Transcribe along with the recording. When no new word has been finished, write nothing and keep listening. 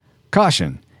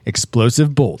Caution,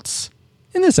 explosive bolts.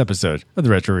 In this episode of the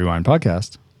Retro Rewind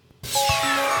podcast.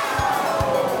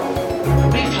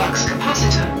 Reflux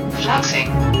capacitor, fluxing,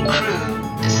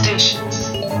 crew, to stations.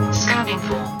 Scanning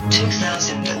for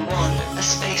 2001, A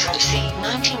Space Odyssey,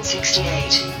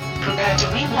 1968. Prepare to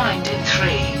rewind in 3,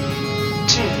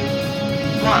 2,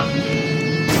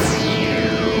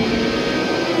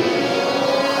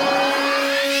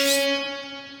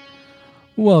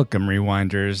 1. Welcome,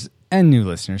 Rewinders and new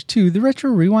listeners, to the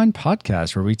Retro Rewind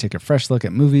podcast, where we take a fresh look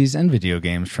at movies and video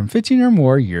games from 15 or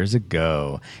more years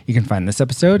ago. You can find this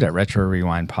episode at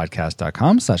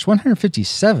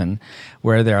retrorewindpodcast.com/157,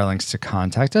 where there are links to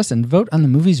contact us and vote on the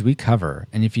movies we cover.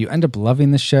 And if you end up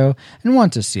loving the show and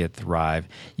want to see it thrive,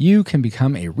 you can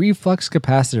become a reflux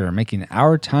capacitor, making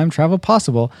our time travel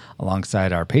possible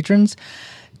alongside our patrons,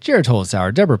 Jared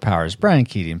Holzhauer, Deborah Powers, Brian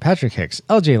Keating, Patrick Hicks,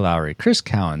 LJ Lowry, Chris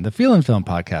Cowan, the Feel and Film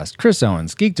Podcast, Chris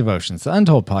Owens, Geek Devotions, The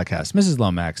Untold Podcast, Mrs.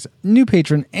 Lomax, new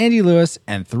patron Andy Lewis,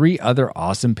 and 3 other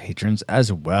awesome patrons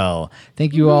as well.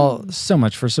 Thank you all so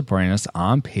much for supporting us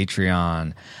on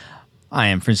Patreon. I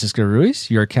am Francisco Ruiz,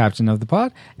 your captain of the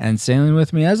pod, and sailing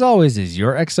with me as always is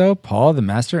your XO, Paul, the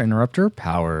Master Interrupter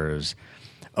Powers.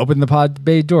 Open the pod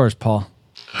bay doors, Paul.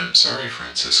 I'm sorry,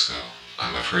 Francisco.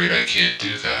 I'm afraid I can't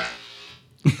do that.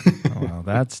 Well,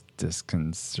 that's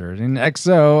disconcerting.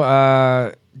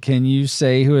 XO, can you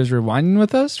say who is rewinding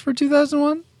with us for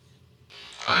 2001?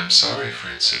 I'm sorry,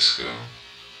 Francisco.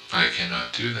 I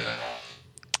cannot do that.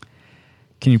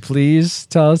 Can you please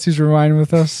tell us who's rewinding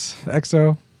with us,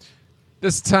 XO?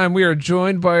 This time we are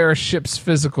joined by our ship's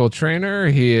physical trainer.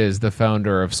 He is the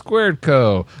founder of Squared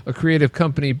Co., a creative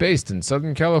company based in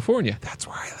Southern California. That's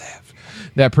where I live.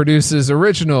 That produces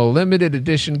original limited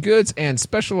edition goods and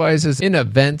specializes in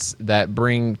events that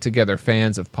bring together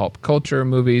fans of pulp culture,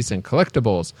 movies, and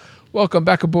collectibles. Welcome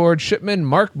back aboard, shipman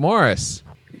Mark Morris.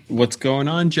 What's going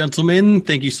on, gentlemen?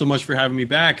 Thank you so much for having me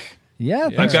back.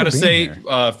 Yeah, I've got to say,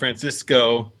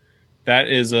 Francisco, that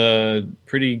is a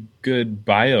pretty good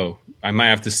bio. I might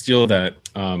have to steal that,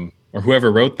 or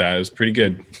whoever wrote that. It was pretty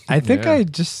good. I think I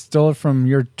just stole it from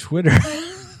your Twitter.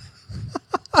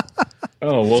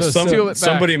 Oh, well, So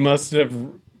somebody must have,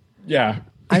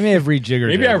 I may have rejiggered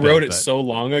Maybe it. I wrote it so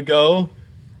long ago.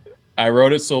 I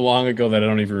wrote it so long ago that I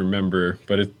don't even remember,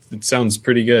 but it sounds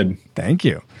pretty good. Thank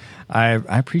you. I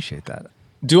appreciate that.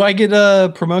 Do I get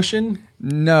a promotion?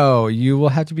 No, you will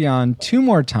have to be on 2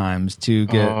 more times to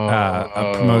get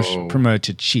a promoted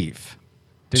to chief.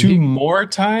 Two more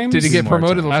times? Did he get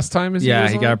promoted last time? Yeah,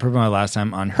 he got promoted last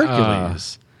time on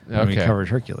Hercules. When we okay. covered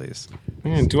Hercules.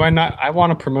 Man, do I not? I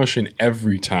want a promotion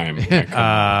every time.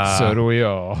 So do we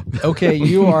all. Okay,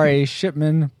 you are a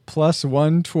shipman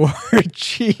 +1 toward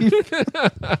chief.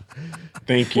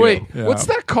 Thank you. Wait, what's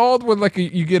that called when like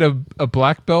you get a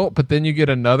black belt, but then you get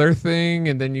another thing,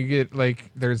 and then you get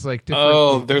like there's like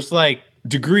different... there's like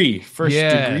degree, first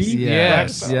degree.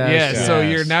 Yes. So Yes.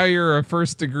 you're a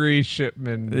first degree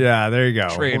shipman. Yeah, there you go.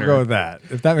 Trainer. We'll go with that.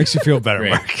 If that makes you feel better,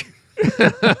 Great. Mark.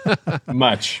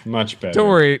 Much better. Don't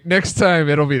worry, next time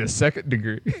it'll be the second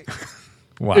degree.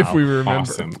 Wow. If we remember.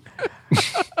 Awesome.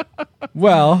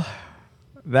 Well,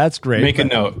 that's great. Make a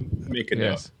note. Make a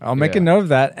Yes. I'll make a note of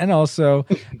that, and also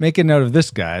make a note of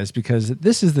this, guys, because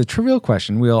this is the trivial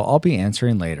question we'll all be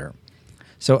answering later.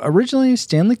 So originally,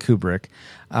 Stanley Kubrick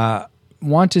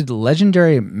wanted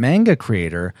legendary manga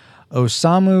creator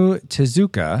Osamu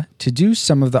Tezuka to do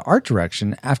some of the art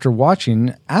direction after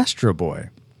watching Astro Boy,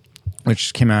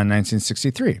 which came out in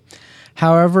 1963.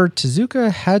 However,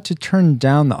 Tezuka had to turn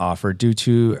down the offer due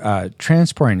to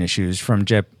transporting issues from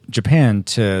Japan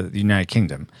to the United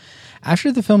Kingdom.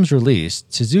 After the film's release,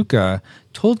 Tezuka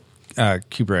told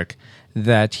Kubrick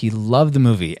that he loved the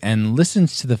movie and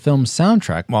listens to the film's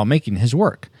soundtrack while making his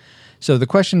work. So the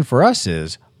question for us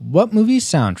is, what movie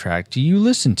soundtrack do you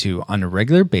listen to on a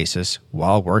regular basis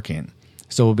while working?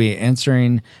 So we'll be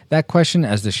answering that question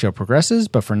as the show progresses.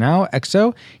 But for now,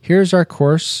 XO, here's our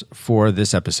course for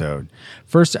this episode.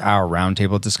 First, our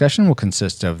roundtable discussion will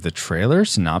consist of the trailer,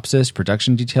 synopsis,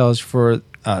 production details for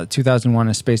 2001: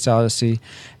 A Space Odyssey.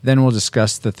 Then we'll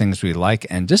discuss the things we liked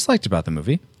and disliked about the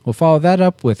movie. We'll follow that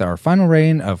up with our final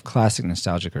rating of classic,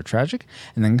 nostalgic, or tragic,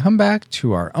 and then come back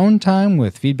to our own time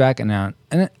with feedback and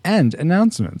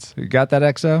announcements. You got that,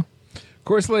 XO?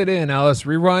 Course laid in, Alice.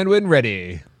 Rewind when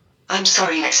ready. I'm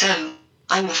sorry, XO.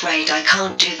 I'm afraid I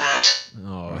can't do that.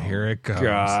 Oh, here it comes.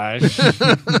 Gosh.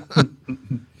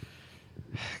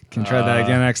 Can try that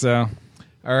again, XO?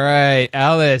 All right,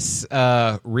 Alice,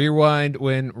 rewind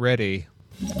when ready.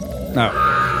 No.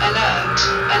 Alert!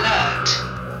 Alert!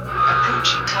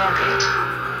 Approaching target.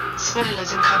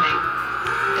 Spoilers incoming.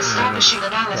 Establishing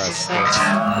analysis vector.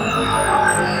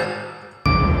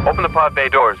 Open the pod bay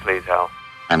doors, please, Hal.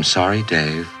 I'm sorry,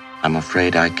 Dave. I'm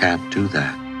afraid I can't do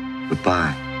that.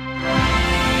 Goodbye.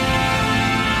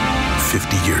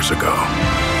 50 years ago,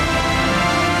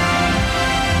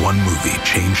 one movie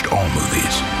changed all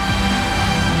movies.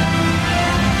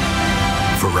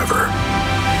 Forever.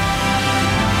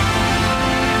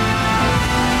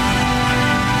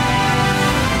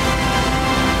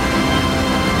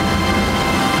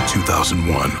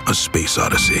 "2001: A Space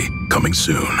Odyssey," coming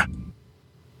soon.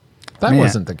 That Man.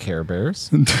 wasn't the Care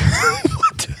Bears.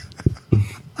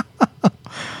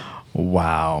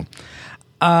 Wow.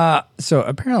 So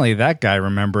apparently that guy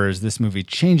remembers this movie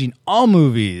changing all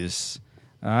movies.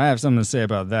 I have something to say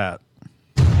about that.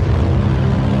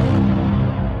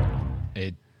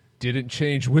 It didn't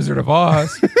change Wizard of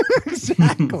Oz.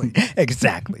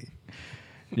 Exactly.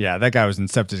 Yeah, that guy was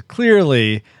incepted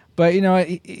clearly. But, you know,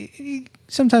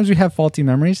 sometimes we have faulty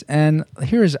memories. And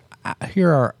here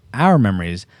are our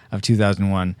memories of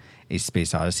 2001, A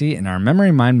Space Odyssey, in our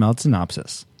Memory Mind Meld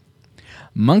synopsis.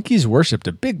 Monkeys worshipped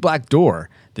a big black door.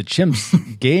 The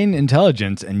chimps gain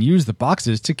intelligence and use the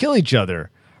boxes to kill each other.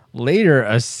 Later,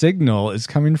 a signal is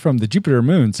coming from the Jupiter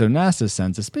moon, so NASA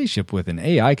sends a spaceship with an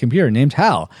AI computer named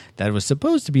HAL that was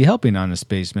supposed to be helping on a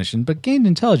space mission but gained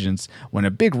intelligence when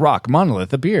a big rock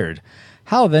monolith appeared.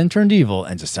 HAL then turned evil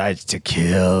and decides to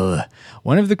kill.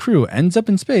 One of the crew ends up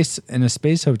in space in a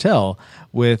space hotel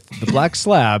with the black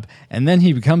slab, and then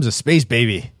he becomes a space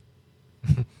baby.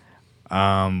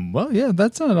 Well, yeah,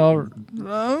 that's not all.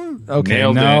 Okay,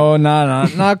 Nailed no,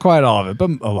 not quite all of it, but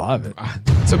a lot of it.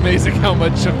 It's amazing how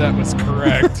much of that was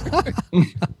correct.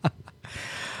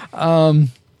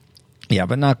 Yeah,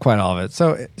 but not quite all of it.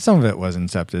 So some of it was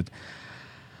incepted.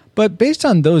 But based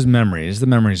on those memories, the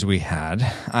memories we had,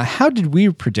 how did we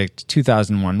predict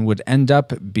 2001 would end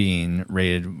up being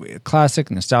rated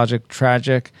classic, nostalgic,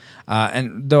 tragic?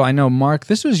 And though I know, Mark,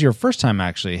 this was your first time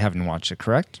actually having watched it,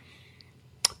 correct?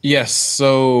 Yes.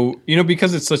 So,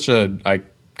 because it's such a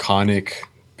iconic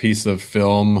piece of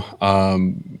film,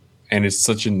 and it's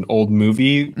such an old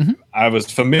movie, I was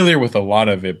familiar with a lot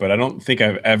of it, but I don't think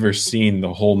I've ever seen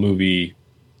the whole movie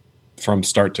from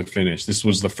start to finish. This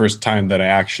was the first time that I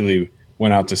actually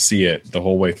went out to see it the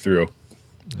whole way through.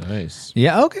 Nice.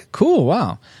 Yeah. Okay. Cool.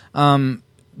 Wow.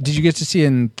 Did you get to see it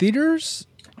in theaters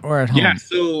or at home? Yeah.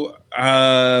 So,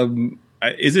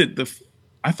 is it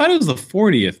I thought it was the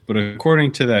 40th, but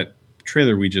according to that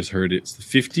trailer we just heard, it's the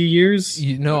 50 years.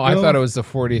 I thought it was the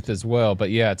 40th as well, but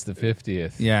yeah, it's the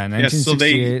 50th. Yeah.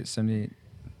 1968, 78.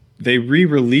 They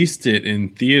re-released it in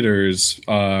theaters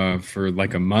for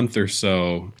like a month or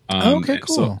so. Okay,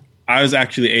 cool. So I was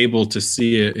actually able to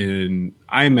see it in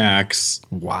IMAX.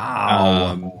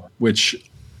 Wow. Which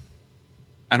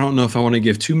I don't know if I want to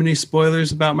give too many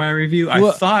spoilers about my review.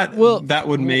 I thought that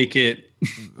would make it.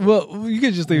 Well, you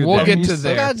could just leave it We'll there. get to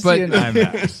there, but in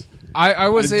IMAX. I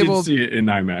was able to see it in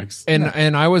IMAX,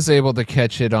 and I was able to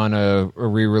catch it on a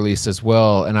re-release as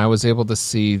well, and I was able to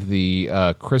see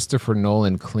the Christopher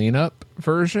Nolan cleanup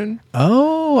version.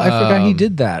 Oh, I forgot he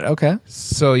did that. Okay.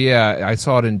 So yeah, I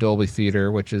saw it in Dolby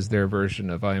Theater, which is their version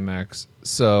of IMAX.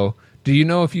 So, do you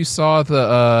know if you saw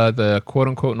the quote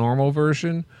unquote normal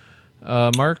version,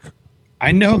 Mark?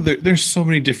 I know there's so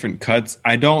many different cuts.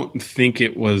 I don't think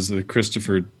it was the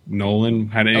Christopher Nolan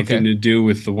had anything to do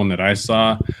with the one that I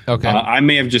saw. Okay. I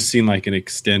may have just seen like an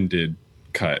extended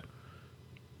cut.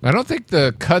 I don't think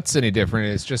the cut's any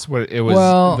different. It's just what it was.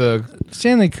 Well,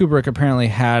 Stanley Kubrick apparently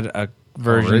had a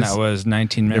version that was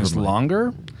 19 minutes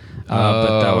longer.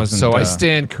 But that wasn't. So I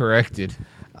stand corrected.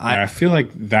 I feel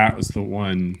like that was the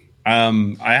one.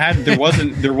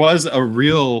 There was a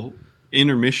real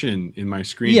intermission in my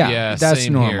screen. Yeah, that's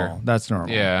same normal. here. That's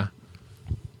normal. Yeah.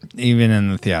 Even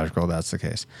in the theatrical, that's the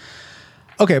case.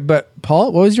 Okay, but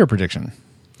Paul, what was your prediction?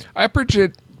 I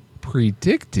predicted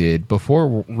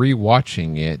before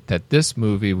rewatching it that this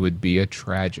movie would be a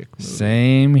tragic movie.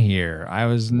 Same here. I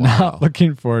was not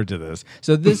looking forward to this.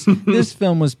 So this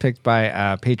film was picked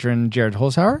by patron Jared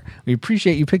Holzhauer. We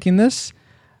appreciate you picking this.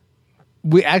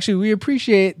 We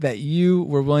appreciate that you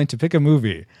were willing to pick a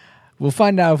movie. We'll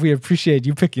find out if we appreciate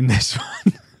you picking this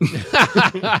one.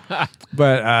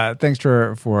 But thanks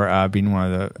for being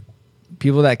one of the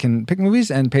people that can pick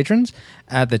movies, and patrons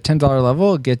at the $10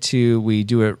 level we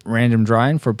do a random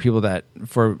drawing for people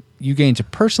for you getting to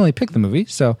personally pick the movie.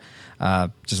 So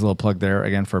just a little plug there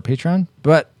again for Patreon.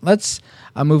 But let's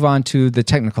move on to the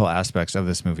technical aspects of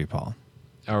this movie, Paul.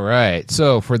 All right.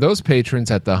 So for those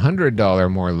patrons at the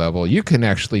 $100 more level, you can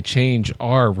actually change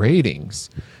our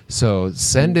ratings. So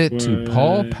send it to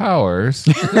Paul Powers.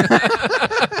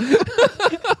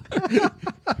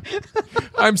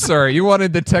 I'm sorry. You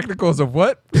wanted the technicals of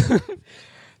what?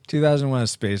 2001: A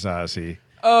Space Odyssey.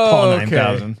 Oh, Paul okay.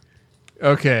 9000.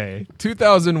 Okay,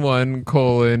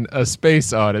 2001: A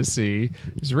Space Odyssey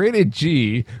is rated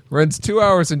G, runs 2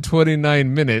 hours and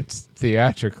 29 minutes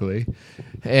theatrically,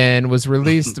 and was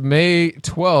released May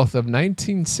 12th of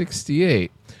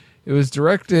 1968. It was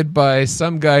directed by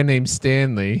some guy named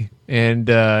Stanley, and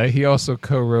he also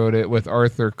co-wrote it with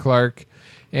Arthur Clarke,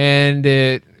 and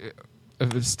it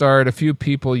starred a few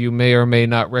people you may or may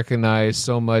not recognize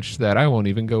so much that I won't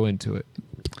even go into it.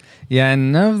 Yeah,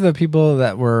 and none of the people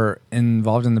that were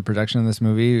involved in the production of this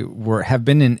movie have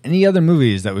been in any other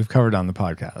movies that we've covered on the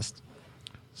podcast.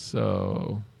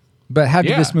 So, but how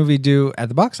did Yeah. this movie do at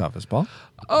the box office, Paul?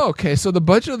 okay, so the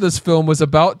budget of this film was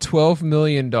about $12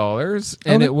 million, and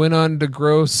Okay. it went on to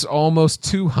gross almost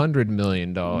 $200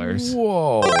 million.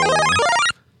 Whoa.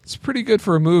 It's pretty good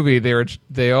for a movie.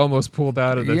 They almost pulled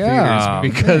out of the Yeah,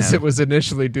 theaters because man. it was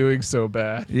initially doing so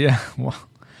bad. Yeah, well,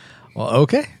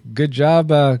 okay. Good job,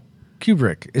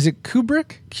 Kubrick. Is it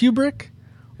Kubrick,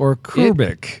 or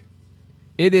Kubrick?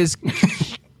 It is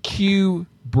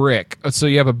Q-brick. So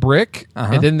you have a brick,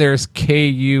 Uh-huh. and then there's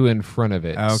K-U in front of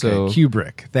it. Okay, So,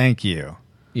 Kubrick. Thank you.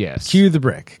 yes. Cue the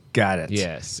brick. Got it.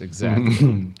 Yes,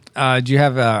 exactly. Do you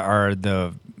have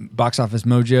the box office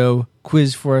mojo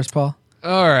quiz for us, Paul?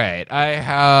 All right, I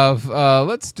have.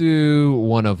 Let's do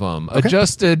one of them.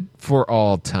 Adjusted for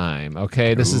all time.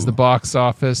 Okay, this is the box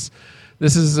office.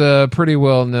 This is a pretty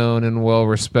well known and well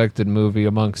respected movie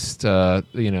amongst the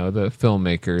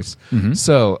filmmakers.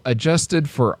 So adjusted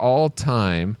for all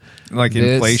time, Like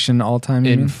this- inflation all time?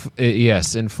 you mean?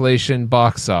 yes, inflation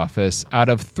box office. Out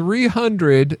of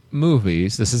 300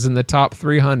 movies, this is in the top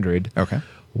 300. Okay.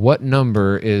 What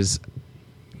number is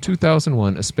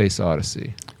 2001: A Space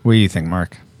Odyssey? What do you think,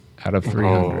 Mark? Out of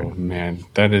 300. Oh man,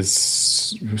 that is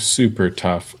super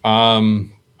tough.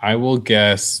 I will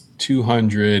guess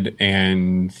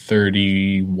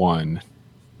 231.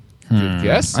 Good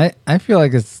guess. I feel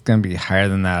like it's going to be higher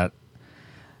than that,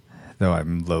 though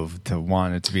I'm loath to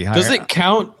want it to be higher. Does it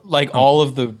count like all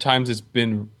of the times it's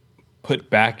been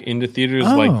put back into theaters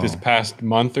like this past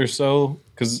month or so?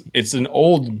 Because it's an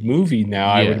old movie now.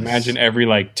 I would Yes. imagine every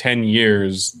like 10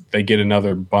 years they get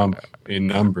another bump in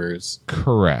numbers.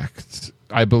 Correct.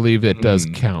 I believe it does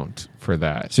count for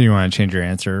that. So you want to change your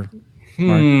answer?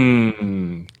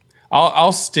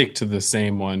 I'll stick to the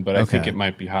same one, but I think Okay. it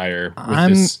might be higher with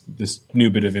I'm- this new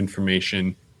bit of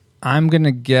information. I'm going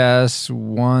to guess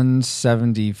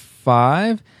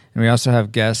 175. And we also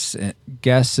have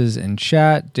guesses in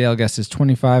chat. Dale guesses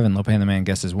 25, and Lopan the Man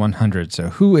guesses 100. So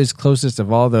who is closest of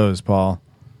all those, Paul?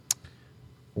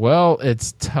 Well,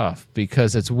 it's tough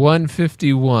because it's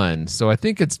 151. So I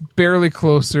think it's barely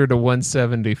closer to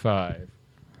 175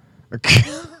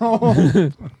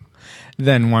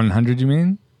 Then 100, you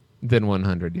mean? than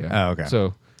 100. Yeah. Oh, okay.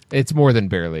 So it's more than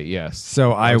barely. Yes.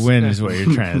 So I win is what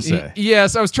you're trying to say.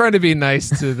 Yes, I was trying to be nice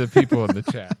to the people in the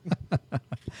chat.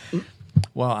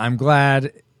 Well, I'm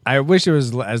glad. I wish it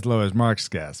was as low as Mark's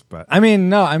guess, but I mean,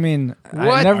 no, I mean,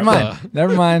 What never mind. the-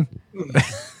 Never mind.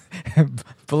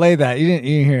 Belay that. You didn't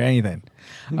hear anything.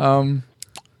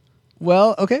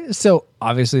 Well, okay. So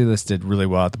obviously, this did really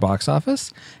well at the box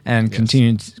office, and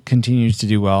continues to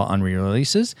do well on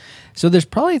re-releases. So there's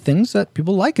probably things that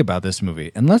people like about this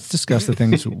movie, and let's discuss the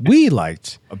things we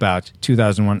liked about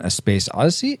 2001: A Space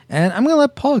Odyssey. And I'm going to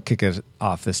let Paul kick it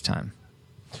off this time.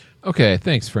 Okay,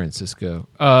 thanks, Francisco.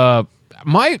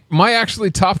 My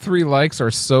actually top 3 likes are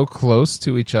so close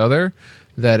to each other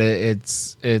that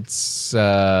it's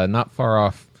not far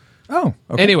off. Oh,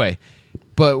 okay. Anyway,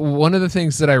 but one of the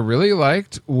things that I really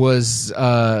liked was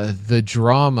the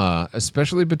drama,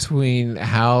 especially between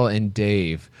Hal and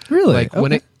Dave. Really? Like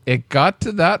when Okay. it got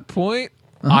to that point,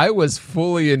 I was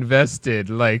fully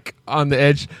invested, like on the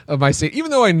edge of my seat,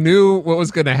 even though I knew what was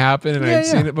going to happen and I had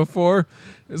seen it before.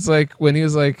 It's like when he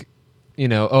was like,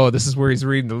 this is where he's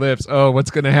reading the lips. Oh, what's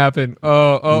going to happen?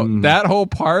 That whole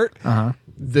part,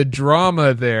 the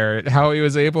drama there, how he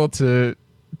was able to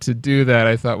do that,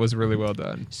 I thought was really well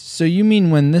done. So you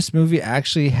mean when this movie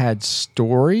actually had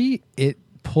story, it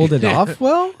pulled it off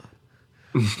well?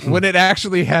 When it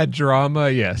actually had drama,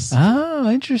 yes. Oh,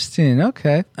 interesting.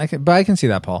 Okay, I can see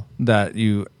that, Paul, that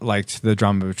you liked the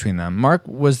drama between them. Mark,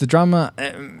 was the drama?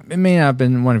 It may not have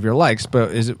been one of your likes,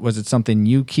 but was it something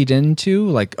you keyed into?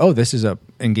 Like, oh, this is a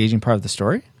engaging part of the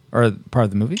story or part of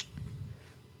the movie?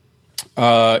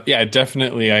 Yeah,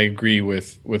 definitely. I agree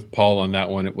with Paul on that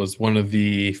one. It was one of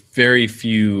the very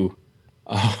few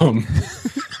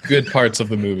good parts of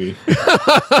the movie.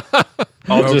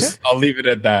 I'll leave it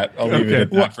at that. I'll leave it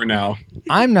at that for now.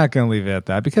 I'm not going to leave it at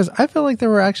that because I felt like there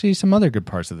were actually some other good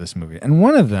parts of this movie, and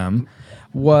one of them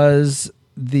was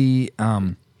the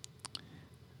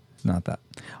not that.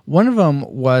 One of them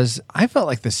was I felt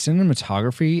like the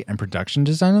cinematography and production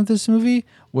design of this movie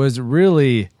was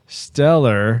really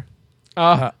stellar.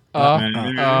 But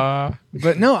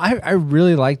no, I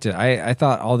really liked it. I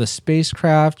thought all the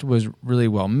spacecraft was really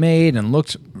well made and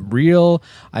looked real.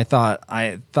 I thought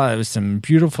it was some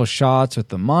beautiful shots with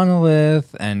the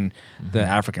monolith and the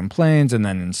African plains, and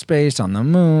then in space on the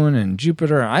moon and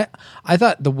Jupiter. I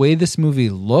thought the way this movie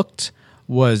looked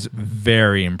was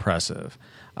very impressive.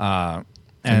 And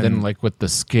then like with the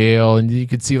scale, and you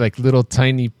could see like little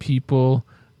tiny people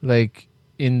like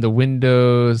in the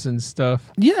windows and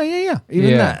stuff. Yeah.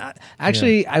 Even that.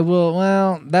 Actually, I will.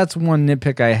 Well, that's one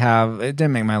nitpick I have. It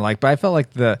didn't make my like, but I felt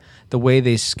like the way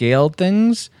they scaled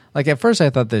things. Like at first,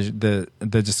 I thought the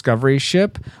Discovery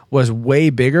ship was way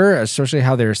bigger, especially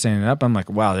how they were setting it up. I'm like,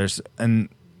 wow. And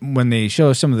when they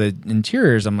show some of the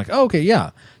interiors, I'm like, oh, okay,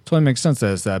 yeah, totally makes sense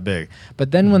that it's that big.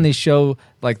 But then when they show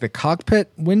like the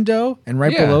cockpit window, and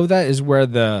right below that is where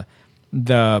the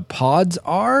pods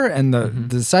are, and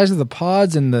the size of the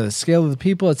pods and the scale of the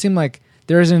people, it seemed like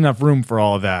there isn't enough room for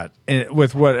all of that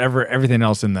with everything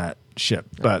else in that ship.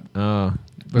 But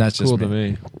that's cool to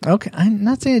me. Okay, I'm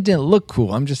not saying it didn't look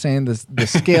cool. I'm just saying the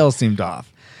scale seemed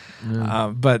off.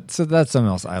 But so that's something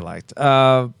else I liked.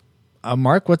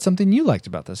 Mark, what's something you liked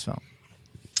about this film?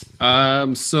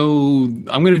 So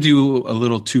I'm going to do a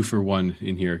little 2-for-1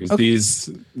 in here because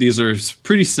these are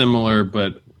pretty similar,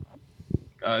 but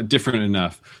different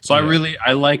enough. So I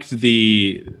liked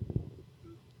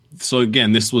so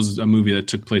again, this was a movie that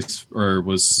took place or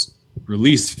was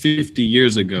released 50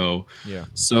 years ago. Yeah.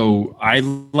 So I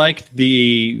liked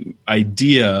the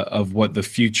idea of what the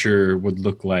future would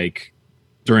look like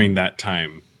during that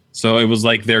time. So it was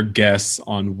like their guess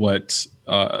on what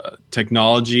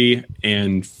technology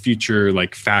and future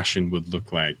like fashion would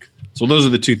look like. So those are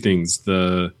the two things,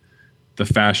 the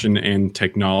fashion and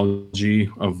technology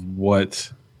of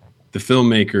what the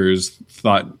filmmakers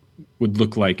thought would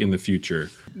look like in the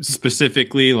future.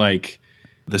 Specifically, like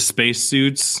the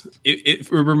spacesuits. It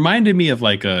reminded me of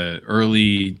like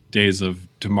early days of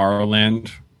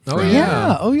Tomorrowland. Oh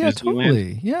yeah,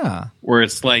 totally. Yeah. Where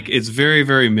it's like it's very,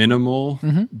 very minimal,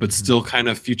 but still kind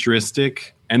of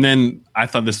futuristic. And then I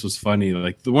thought this was funny.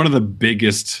 Like one of the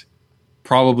biggest,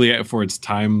 probably for its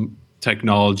time,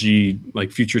 technology,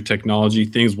 like future technology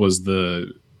things was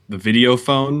the video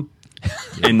phone.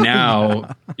 And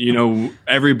now,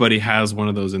 everybody has one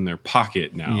of those in their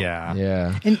pocket now.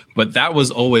 Yeah. But that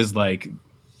was always like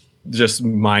just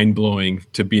mind blowing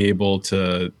to be able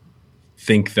to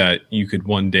think that you could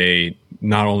one day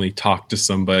not only talk to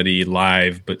somebody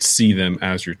live, but see them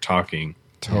as you're talking.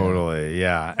 Totally.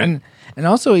 Yeah. And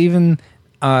also even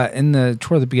in the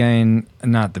toward the beginning,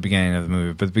 not the beginning of the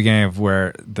movie, but the beginning of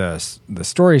where the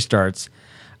story starts,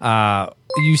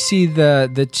 you see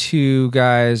the two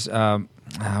guys, how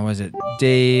was it?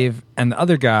 Dave and the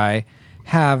other guy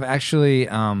have actually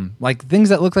like things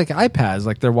that look like iPads,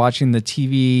 like they're watching the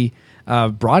TV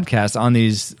broadcast on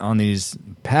these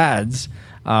pads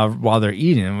while they're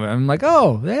eating. I'm like,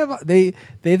 oh, they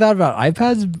thought about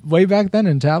iPads way back then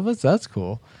and tablets. That's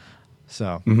cool.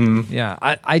 So yeah,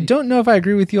 I don't know if I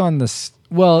agree with you on this.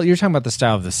 Well, you're talking about the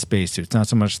style of the spacesuits, not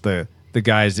so much the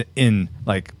guys in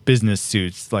like business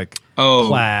suits, like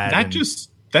plaid.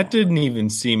 That didn't even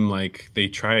seem like they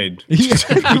tried. Right? Yes.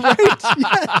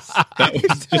 That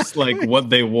was just like what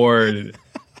they wore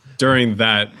during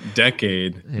that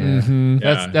decade.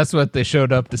 Yeah. That's what they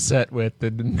showed up to set with.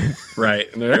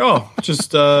 Right. And they're like, oh,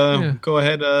 just go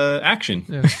ahead, action.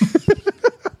 Yeah.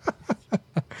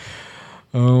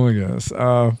 Oh my goodness.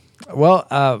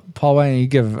 Well, Paul, why don't you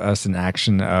give us an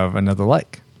action of another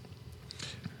like?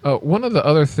 One of the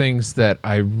other things that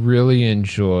I really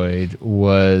enjoyed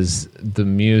was the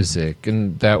music,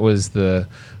 and that was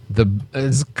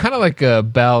it's kind of like a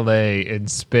ballet in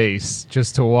space,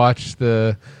 just to watch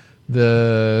the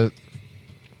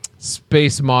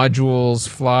space modules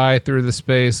fly through the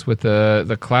space with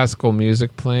the classical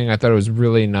music playing. I thought it was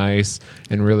really nice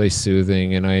and really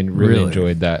soothing, and I really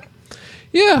enjoyed that.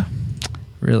 Yeah.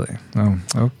 Really? Oh,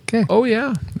 okay. Oh,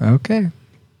 yeah. Okay.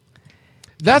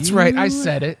 That's right. I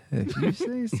said it. If you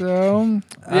say so.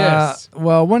 Yes.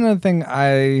 Well, one other thing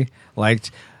I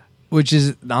liked, which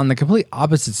is on the complete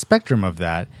opposite spectrum of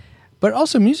that, but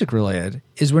also music related,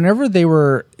 is whenever they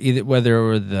were whether it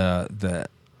were the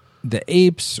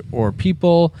apes or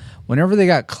people, whenever they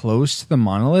got close to the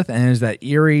monolith and there's that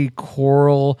eerie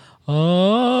choral,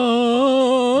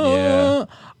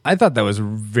 I thought that was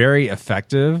very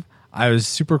effective. I was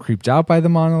super creeped out by the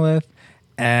monolith,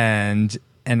 and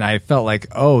I felt like,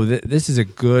 oh, this is a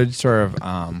good sort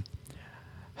of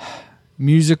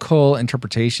musical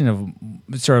interpretation of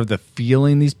sort of the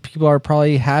feeling these people are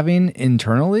probably having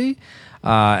internally,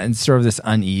 and sort of this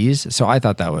unease. So I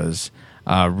thought that was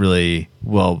really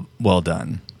well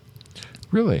done.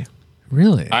 Really?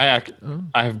 I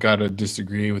have got to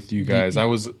disagree with you guys.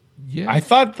 I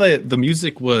thought that the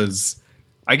music was.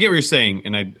 I get what you're saying,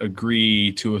 and I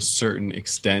agree to a certain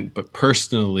extent. But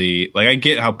personally, like I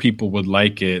get how people would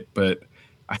like it, but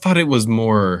I thought it was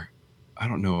more, I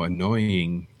don't know,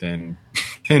 annoying than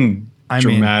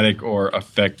dramatic or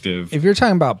effective. If you're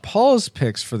talking about Paul's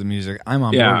picks for the music, I'm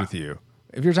on board with you.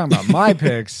 If you're talking about my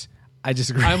picks, I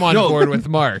disagree. I'm on board with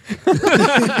Mark.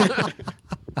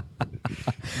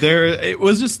 It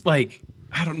was just like,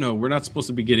 I don't know. We're not supposed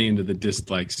to be getting into the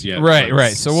dislikes yet.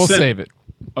 Right. So we'll save it.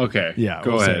 Okay. Yeah.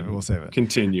 Go ahead. We'll save it.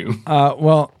 Continue.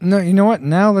 Well, no, you know what?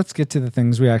 Now let's get to the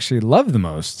things we actually love the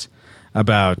most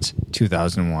about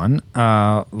 2001.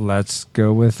 Let's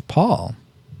go with Paul.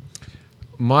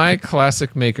 My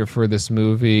classic maker for this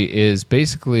movie is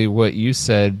basically what you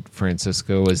said,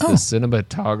 Francisco, is the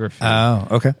cinematography. Oh,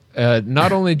 okay.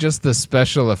 Not only just the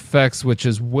special effects, which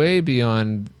is way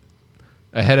beyond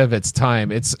ahead of its time.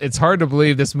 It's hard to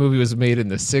believe this movie was made in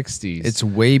the 60s. It's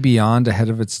way beyond ahead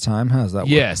of its time. How does that work?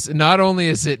 Yes. Not only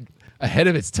is it ahead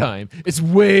of its time, it's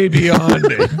way beyond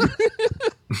it.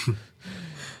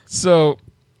 So,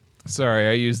 sorry,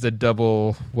 I used a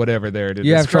double whatever there to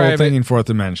You have trouble describe thinking it. fourth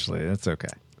dimensionally. That's okay.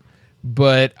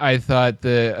 But I thought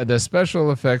the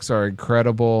special effects are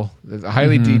incredible,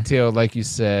 highly detailed, like you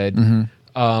said.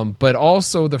 But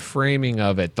also the framing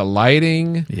of it, the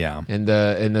lighting, and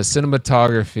the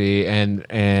cinematography,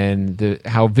 and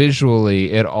how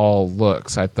visually it all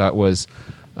looks, I thought was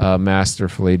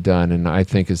masterfully done, and I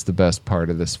think is the best part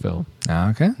of this film.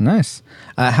 Okay, nice.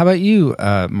 How about you,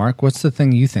 Mark? What's the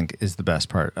thing you think is the best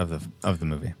part of the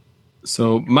movie?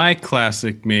 So my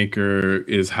classic maker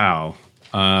is Hal.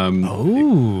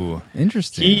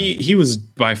 Interesting. He was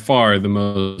by far the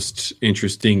most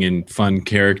interesting and fun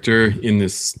character in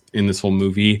this whole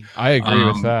movie. I agree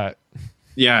with that.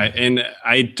 Yeah, and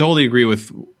I totally agree with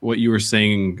what you were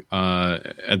saying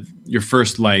at your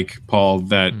first Paul,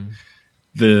 that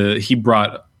he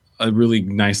brought a really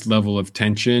nice level of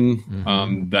tension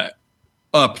that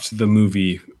upped the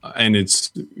movie and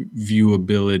its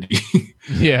viewability.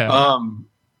 Yeah.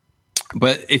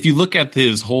 But if you look at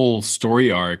his whole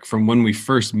story arc from when we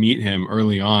first meet him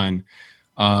early on,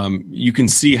 you can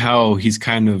see how he's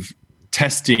kind of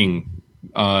testing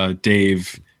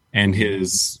Dave and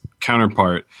his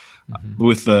counterpart.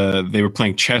 They were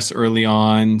playing chess early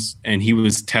on, and he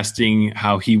was testing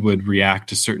how he would react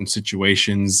to certain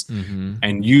situations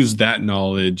and use that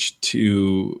knowledge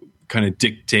to kind of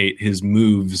dictate his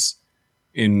moves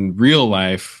in real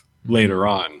life later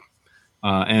on.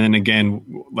 And then again,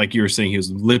 like you were saying, he was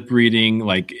lip reading.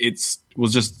 He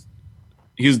was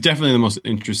definitely the most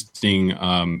interesting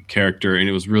character, and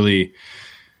it was really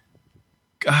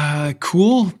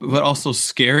cool, but also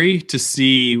scary to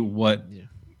see what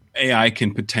AI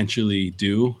can potentially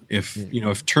do.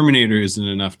 If Terminator isn't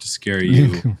enough to scare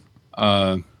you,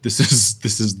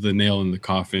 this is the nail in the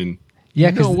coffin.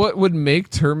 Yeah, what would make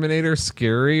Terminator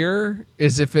scarier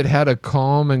is if it had a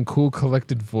calm and cool,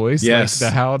 collected voice, like the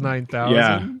HAL 9000.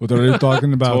 Yeah. What are you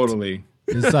talking about? Totally.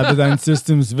 The Cyberdyne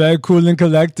system's very cool and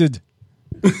collected.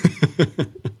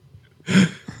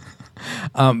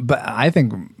 But I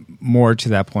think more to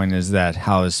that point is that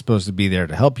HAL is supposed to be there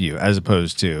to help you, as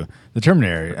opposed to the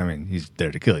Terminator. I mean, he's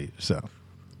there to kill you. So,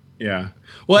 yeah.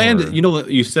 Well, and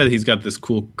you said he's got this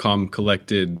cool, calm,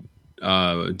 collected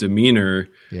demeanor.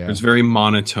 It's very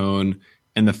monotone,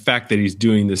 and the fact that he's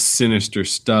doing this sinister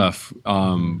stuff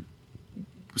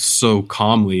so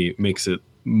calmly makes it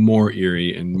more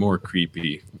eerie and more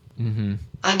creepy.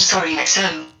 I'm sorry,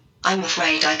 XO. I'm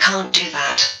afraid I can't do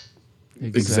that.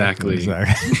 Exactly.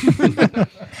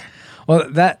 Well,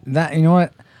 that you know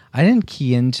what? I didn't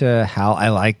key into HAL. I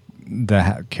like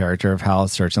the character of HAL,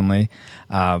 certainly,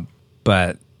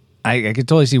 but I could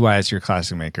totally see why it's your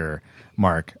classic maker,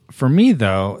 Mark. For me,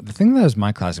 though, the thing that is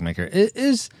my classic maker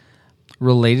is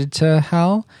related to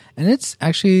HAL, and it's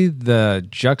actually the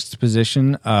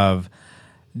juxtaposition of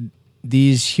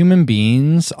these human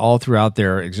beings all throughout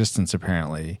their existence,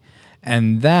 apparently,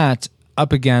 and that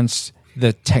up against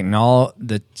the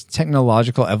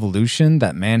technological evolution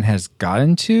that man has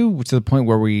gotten to the point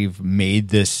where we've made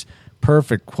this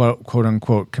perfect quote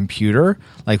unquote computer,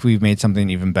 like we've made something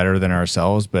even better than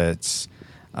ourselves, but it's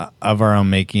of our own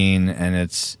making, and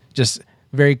it's just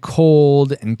very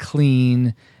cold and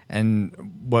clean and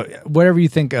whatever you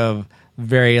think of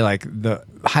very like the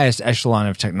highest echelon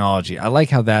of technology. I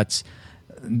like how that's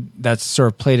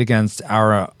sort of played against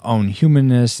our own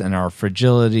humanness and our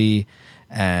fragility,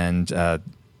 and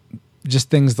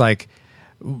just things like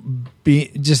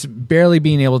just barely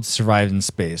being able to survive in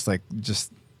space. Like,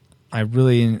 just I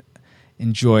really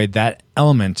enjoyed that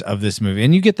element of this movie,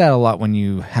 and you get that a lot when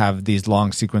you have these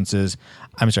long sequences.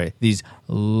 These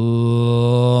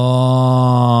long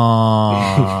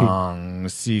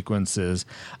sequences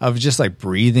of just like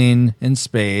breathing in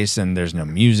space, and there's no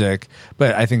music.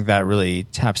 But I think that really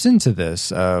taps into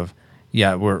this of,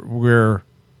 yeah, we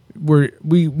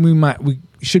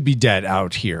should be dead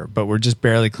out here, but we're just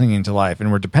barely clinging to life,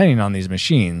 and we're depending on these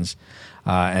machines.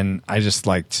 And I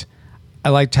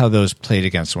liked how those played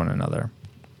against one another.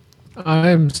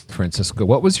 I'm Francisco.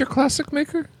 What was your classic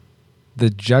maker? The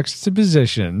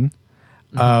juxtaposition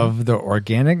of the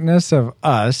organicness of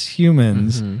us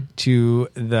humans to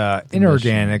the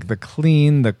inorganic, the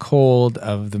clean, the cold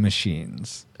of the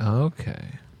machines.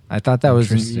 Okay. I thought that was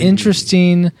an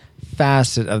interesting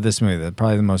facet of this movie.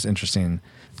 Probably the most interesting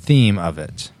theme of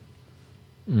it.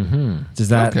 Does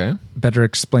that better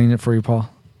explain it for you, Paul?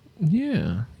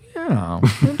 Yeah. Yeah.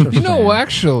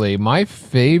 Actually, my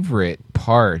favorite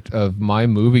part of my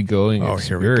movie-going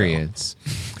experience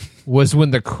was when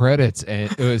the credits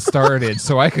started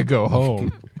so I could go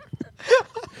home.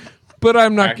 But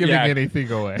I'm not giving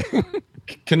anything away.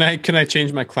 Can I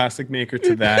change my classic maker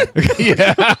to that?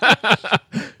 Yeah.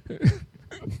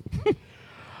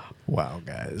 Wow,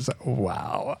 guys.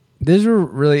 Wow. These were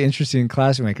really interesting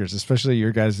classic makers, especially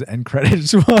your guys' end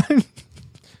credits one.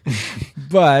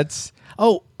 But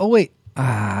wait.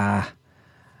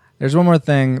 There's one more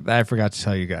thing that I forgot to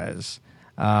tell you guys.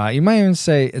 You might even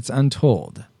say it's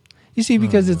Untold. You see,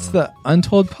 because it's the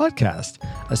Untold Podcast,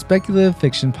 a speculative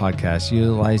fiction podcast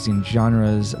utilizing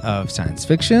genres of science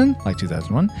fiction, like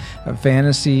 2001,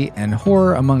 fantasy, and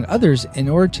horror, among others, in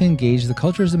order to engage the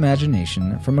culture's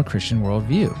imagination from a Christian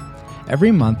worldview.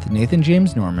 Every month, Nathan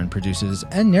James Norman produces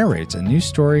and narrates a new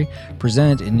story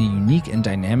presented in a unique and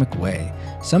dynamic way.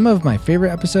 Some of my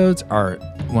favorite episodes are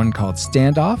one called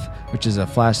Standoff, which is a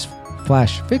flash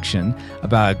fiction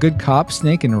about a good cop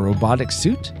snake in a robotic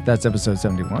suit. That's episode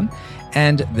 71.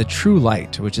 And The True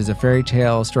Light, which is a fairy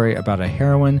tale story about a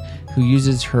heroine who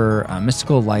uses her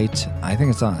mystical light, I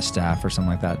think it's on a staff or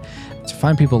something like that, to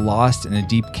find people lost in a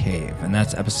deep cave. And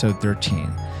that's episode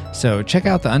 13. So check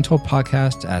out the Untold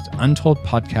Podcast at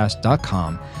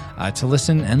untoldpodcast.com to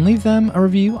listen and leave them a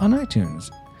review on iTunes.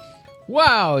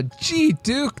 Wow, gee,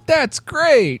 Duke, that's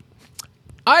great.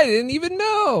 I didn't even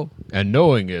know. And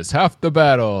knowing is half the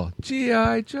battle.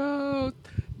 G.I. Joe.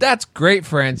 That's great,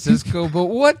 Francisco, but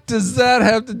what does that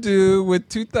have to do with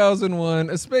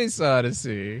 2001 A Space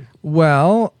Odyssey?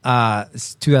 Well,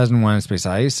 2001 A Space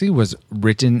Odyssey was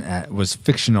was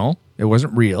fictional. It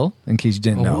wasn't real, in case you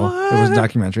didn't know. What? It was a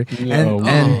documentary. And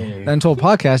the Untold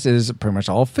Podcast is pretty much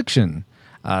all fiction.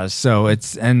 So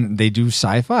and they do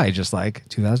sci-fi just like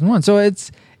 2001. So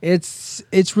it's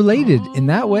related in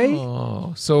that way.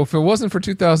 So if it wasn't for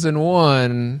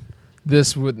 2001,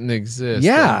 this wouldn't exist.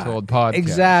 Yeah, Untold Podcast.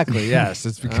 Exactly. Yes,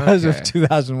 it's because of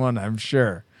 2001. I'm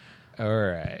sure. All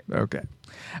right. Okay,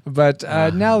 but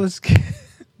now let's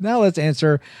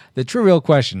answer the trivial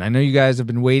question. I know you guys have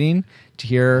been waiting to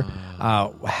hear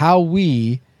how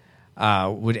we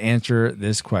would answer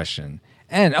this question.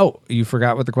 And you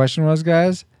forgot what the question was,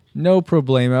 guys? No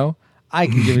problemo. I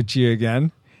can give it to you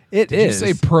again. Did you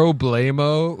say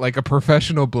problemo, like a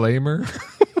professional blamer?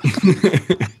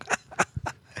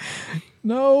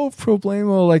 No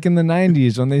problemo, like in the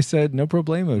 90s when they said no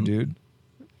problemo, dude.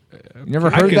 You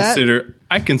never heard that?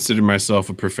 I consider myself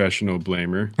a professional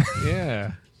blamer.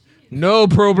 Yeah. No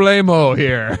problemo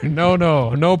here. No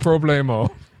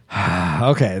problemo.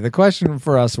 Okay, the question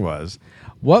for us was,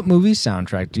 what movie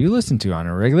soundtrack do you listen to on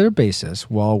a regular basis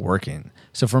while working?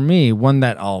 So for me, one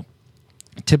that I'll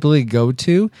typically go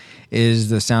to is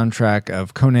the soundtrack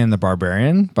of Conan the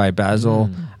Barbarian by Basil.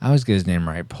 I always get his name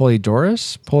right.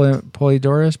 Polydorus,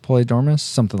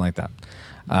 something like that.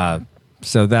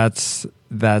 So that's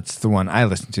the one I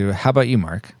listen to. How about you,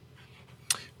 Mark?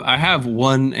 I have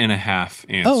 1.5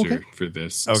 answer for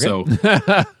this. Okay. So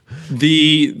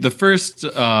the first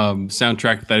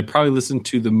soundtrack that I probably listen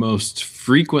to the most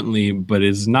frequently, but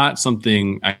is not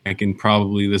something I can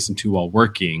probably listen to while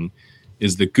working,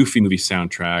 is the Goofy movie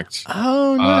soundtrack.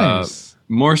 Oh, nice.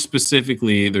 More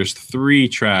specifically, there's 3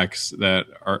 tracks that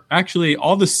are actually,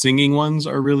 all the singing ones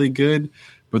are really good,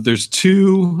 but there's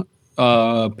 2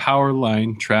 power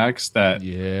line tracks that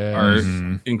are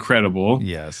incredible.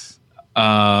 Yes.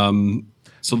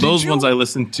 So those ones I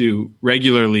listen to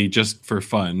regularly just for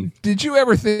fun. Did you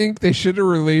ever think they should have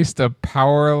released a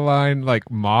Powerline like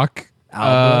mock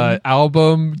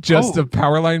album just of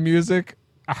Powerline music?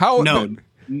 How? No,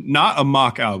 not a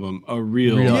mock album, a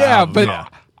real album. But Yeah.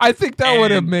 I think that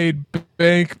would have made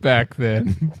bank back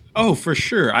then. Oh, for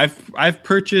sure. I've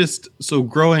purchased. So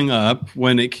growing up,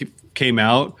 when it came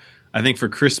out, I think for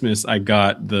Christmas I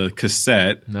got the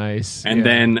cassette. Nice. And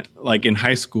then, like in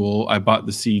high school, I bought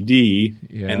the CD.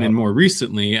 Yeah. And then more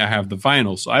recently, I have the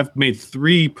vinyl. So I've made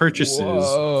 3 purchases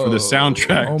for the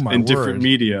soundtrack Oh, my in different word.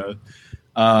 media.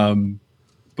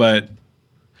 But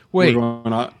Wait, we're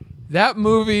going on- that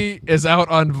movie is out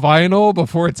on vinyl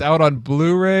before it's out on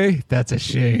Blu-ray? That's a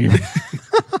shame. Take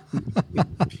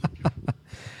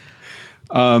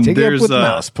it up there's with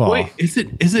Mouse, Paul. Wait, is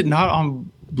it not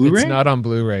on Blu-ray? It's not on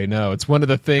Blu-ray. No, it's one of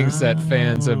the things that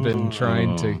fans have been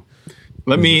trying to.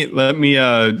 Let me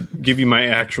give you my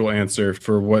actual answer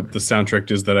for what the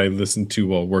soundtrack is that I listen to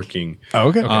while working. Oh,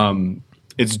 okay.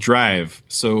 It's Drive.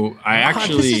 So I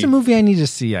actually this is a movie I need to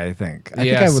see. I think. I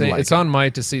think I would same. like. It's on my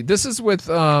to see. This is with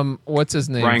what's his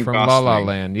name Ryan from La La Gosling.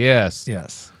 Land. Yes.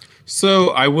 Yes.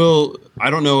 So I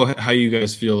don't know how you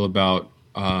guys feel about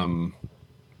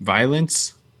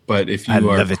violence, but if I you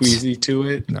are love it. queasy to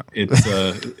it, it's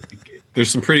there's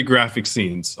some pretty graphic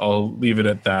scenes. I'll leave it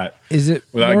at that Is it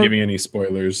without more- giving any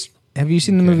spoilers. Have you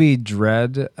seen the movie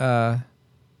Dread,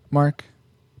 Mark?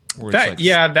 Where it's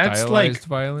That's stylized like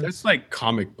violence. that's like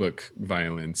comic book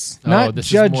violence. Not this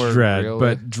is Judge more Dredd, real-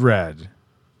 but Dread.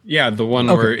 Yeah, the one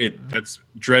Okay. where that's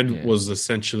Dread Yeah. was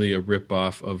essentially a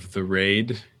ripoff of The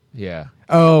Raid. yeah.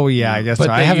 Oh yeah, I guess But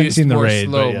so. I they haven't used seen the more raid.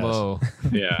 But yes. slow-mo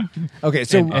Yeah. Okay,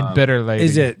 so and better lighting.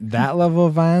 is it that level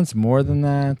of violence? More than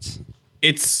that?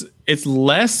 It's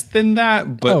less than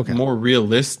that, but Okay. more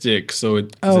realistic. So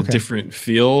it's Okay. a different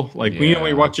feel. Like when Yeah.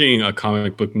 you're watching a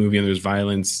comic book movie and there's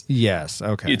violence, Yes.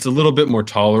 Okay. it's a little bit more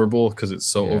tolerable because it's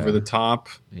so Yeah. over the top.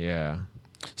 Yeah.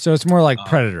 So it's more like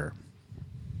Predator.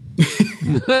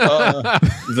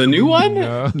 The new one,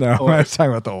 No, I was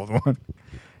talking about the old one.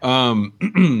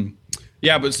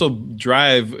 yeah. But so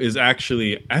Drive is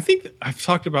actually, I think I've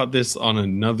talked about this on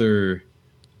another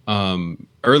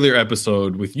earlier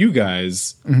episode with you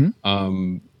guys.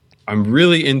 Mm-hmm. I'm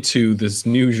really into this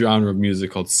new genre of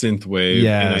music called synthwave,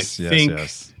 and I think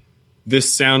yes.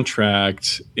 this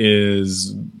soundtrack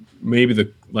is maybe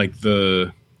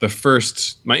the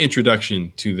first my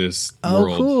introduction to this Oh,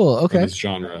 world. cool. of Okay. this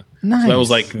genre. Nice. So that was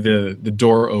like the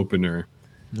door opener.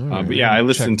 But yeah, I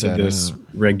listen to that this out.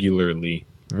 regularly.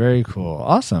 Very cool.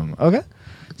 Awesome. Okay.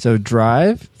 So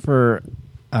Drive for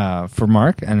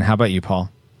Mark, and how about you,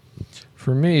 Paul?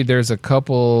 For me, there's a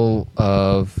couple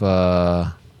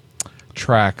of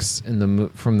tracks in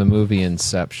from the movie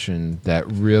Inception that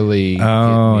really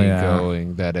Oh, get me yeah.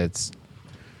 going.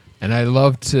 And I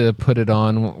love to put it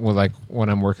on like when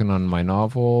I'm working on my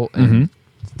novel, and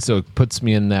so it puts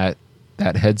me in that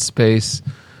headspace.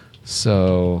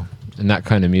 So and that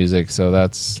kind of music. So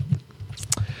that's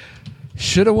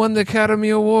should have won the Academy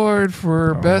Award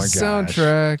for best my gosh.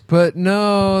 soundtrack, but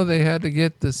no, they had to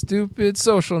get the stupid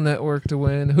Social Network to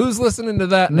win. Who's listening to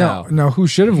that now? No. Who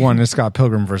should have won is Scott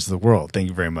Pilgrim versus the World. Thank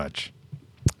you very much.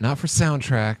 Not for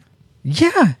soundtrack.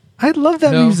 Yeah, I love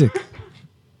that No. music.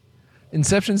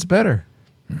 Inception's better.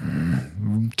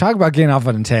 Talk about getting off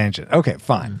on a tangent. Okay,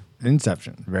 fine.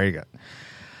 Inception. Very good.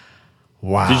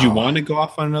 Wow. Did you want to go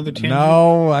off on another tangent?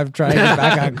 No, I'm trying to get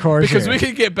back on course Because here. we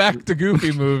can get back to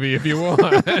Goofy Movie if you want.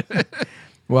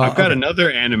 Well, I've got another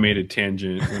animated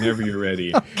tangent whenever you're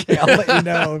ready. okay, I'll let you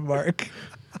know, Mark.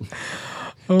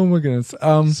 Oh my goodness.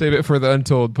 Save it for the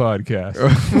Untold podcast.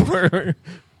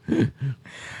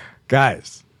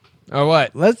 Guys, Oh,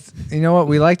 what? you know what?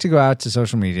 We like to go out to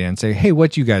social media and say, hey,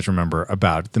 what do you guys remember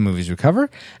about the movies we cover?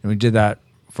 And we did that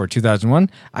for 2001.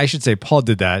 I should say Paul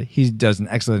did that. He does an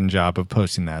excellent job of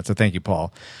posting that. So thank you,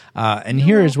 Paul. And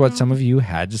here is what some of you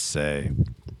had to say.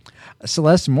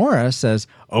 Celeste Mora says,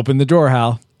 open the door,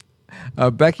 Hal.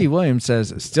 Becky Williams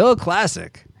says, still a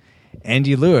classic.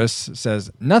 Andy Lewis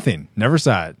says, nothing, never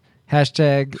saw it.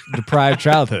 Hashtag deprived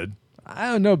childhood.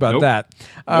 I don't know about that.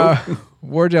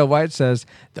 Wardell White says,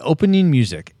 the opening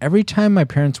music. Every time my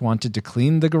parents wanted to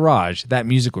clean the garage, that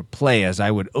music would play as I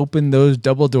would open those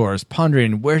double doors,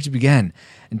 pondering where to begin.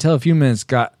 Until a few minutes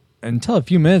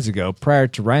ago, prior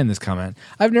to writing this comment,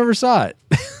 I've never saw it.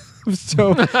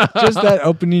 So just that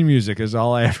opening music is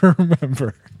all I ever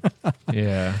remember.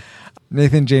 Yeah.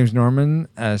 Nathan James Norman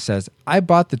says, I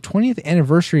bought the 20th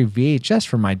anniversary VHS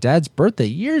for my dad's birthday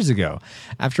years ago.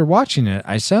 After watching it,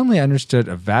 I suddenly understood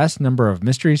a vast number of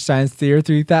Mystery Science Theater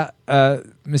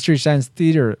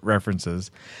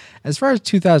references. As far as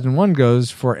 2001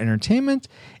 goes for entertainment,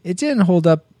 it didn't hold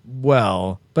up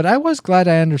well, but I was glad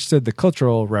I understood the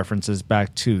cultural references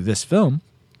back to this film.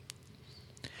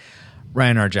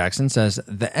 Ryan R. Jackson says,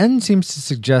 the end seems to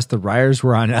suggest the rioters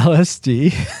were on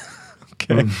LSD.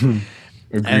 Okay.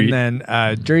 And then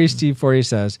Jerry Steve 40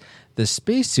 says, the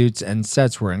spacesuits and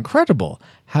sets were incredible.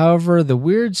 However, the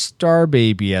weird star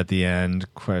baby at the end, ?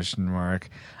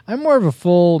 I'm more of a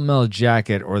Full Metal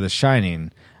Jacket or The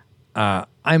Shining. But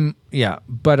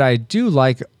I do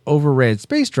like overrated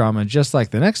space drama just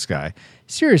like the next guy.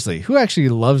 Seriously, who actually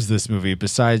loves this movie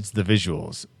besides the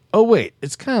visuals? Oh, wait,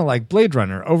 it's kind of like Blade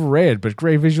Runner, overrated but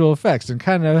great visual effects and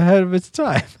kind of ahead of its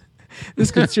time.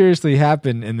 This could seriously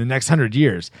happen in the next 100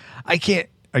 years. I can't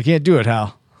do it,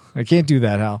 Hal. I can't do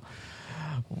that, Hal.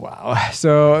 Wow.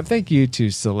 So thank you to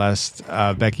Celeste,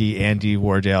 Becky, Andy,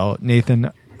 Wardale, Nathan,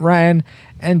 Ryan,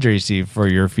 and Tracy for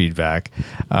your feedback.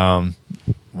 Wow.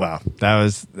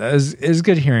 It was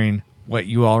good hearing what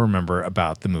you all remember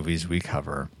about the movies we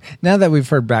cover. Now that we've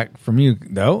heard back from you,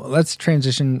 though, let's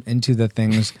transition into the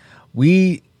things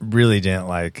we really didn't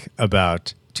like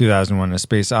about 2001: A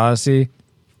Space Odyssey.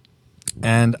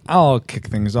 And I'll kick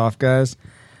things off, guys.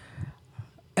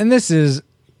 And this is,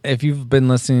 if you've been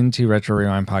listening to Retro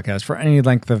Rewind podcast for any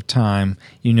length of time,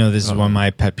 you know this is one of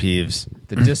my pet peeves.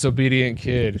 The disobedient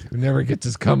kid who never gets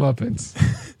his comeuppance.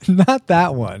 Not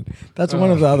that one. That's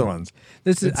one of the other ones.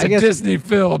 This is, It's a Disney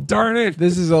film, darn it.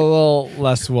 This is a little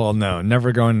less well known.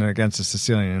 Never going against a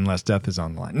Sicilian unless death is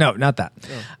on the line. No, not that.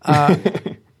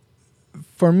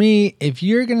 For me, if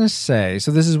you're going to say,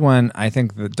 so this is when I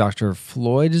think that Dr.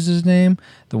 Floyd is his name,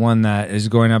 the one that is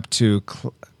going up to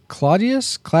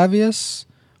Clavius,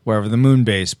 wherever the moon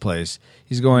base place.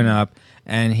 He's going up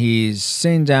and he's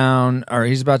sitting down, or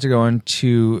he's about to go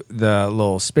into the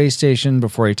little space station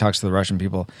before he talks to the Russian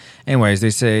people. Anyways, they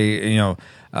say,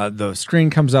 the screen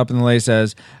comes up and the lady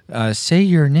says, say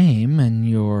your name and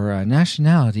your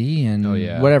nationality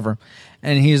and whatever.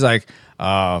 And he's like,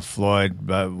 Floyd,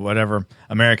 whatever,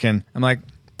 American. I'm like,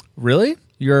 really?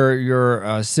 You're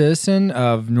a citizen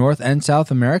of North and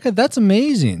South America? That's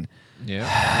amazing.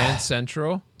 Yeah, and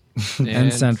Central.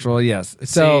 And Central, yes.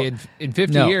 So in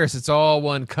 50 years, it's all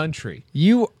one country.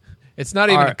 It's not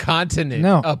even a continent,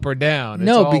 up or down.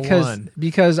 It's all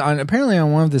because apparently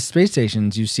on one of the space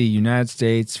stations, you see United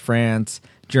States, France,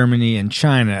 Germany, and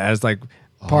China as like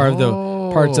part of the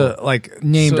parts of like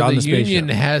named on the spaceship. The Union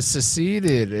has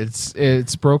seceded.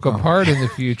 It's broke apart in the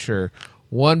future.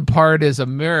 One part is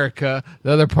America,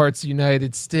 the other part's the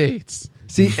United States.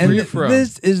 See, and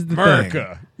this is the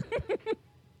America.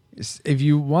 thing. If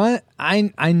you want,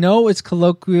 I know it's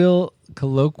colloquially.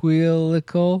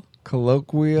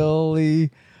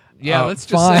 Yeah, let's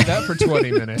just say that for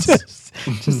 20 minutes.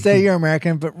 just say you're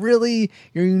American, but really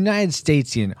you're United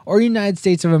Statesian or United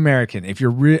States of American. If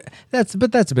you're that's a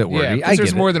bit wordy. Yeah,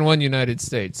 there's more than one United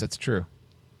States. That's true.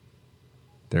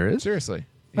 There is? Seriously.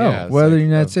 Oh, yeah, what other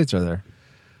United States are there?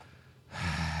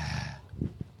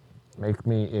 Make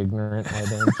me ignorant, why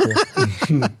don't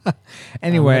you?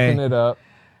 Anyway, I'm looking it up.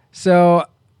 So,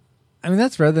 I mean,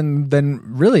 that's rather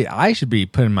than really I should be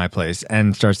put in my place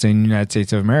and start saying United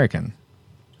States of American.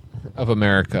 Of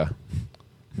America.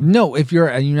 No, if you're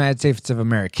a United States of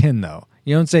American, though.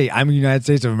 You don't say, I'm a United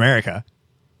States of America.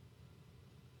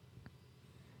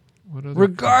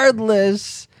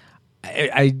 Regardless,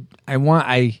 I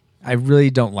really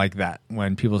don't like that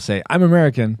when people say, I'm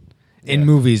American, in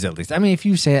movies at least. I mean, if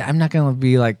you say it, I'm not going to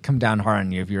be like, come down hard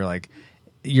on you if you're like,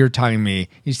 you're talking to me,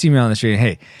 you see me on the street,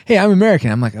 and hey, I'm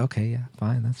American. I'm like, okay, yeah,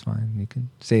 fine, that's fine. You can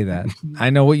say that.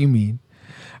 I know what you mean.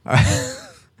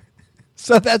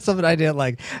 So that's something I didn't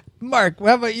like. Mark,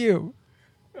 how about you?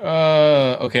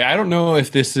 Okay, I don't know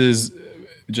if this is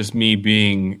just me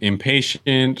being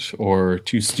impatient or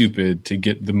too stupid to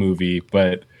get the movie,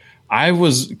 but I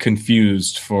was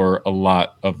confused for a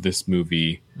lot of this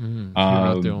movie. You're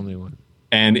not the only one.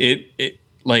 And it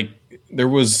like there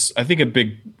was, I think a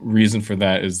big reason for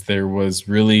that is there was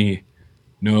really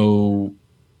no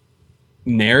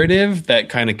narrative that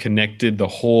kind of connected the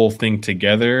whole thing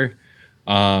together.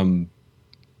 It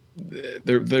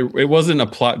wasn't a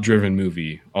plot-driven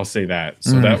movie. I'll say that.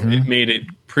 So that it made it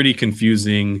pretty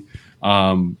confusing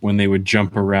when they would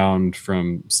jump around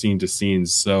from scene to scene.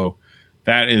 So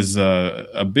that is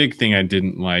a big thing I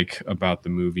didn't like about the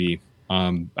movie.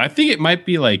 I think it might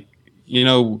be like,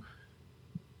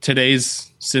 today's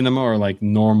cinema or like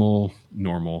normal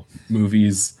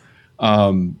movies.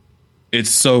 it's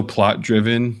so plot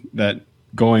driven that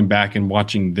going back and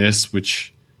watching this,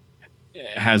 which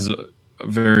has a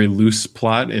very loose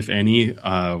plot, if any,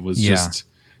 was just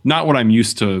not what I'm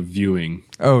used to viewing.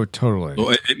 Oh, totally.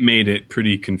 So it made it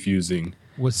pretty confusing.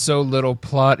 With so little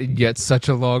plot and yet such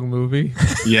a long movie.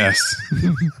 Yes.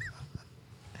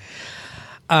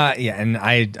 And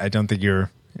I don't think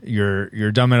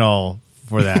you're dumb at all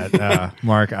for that,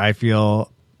 Mark. I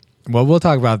feel we'll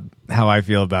talk about how I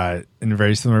feel about it in a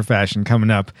very similar fashion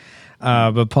coming up.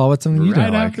 But Paul, what's something you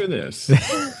don't like? After this.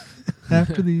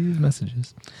 After these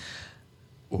messages.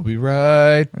 We'll be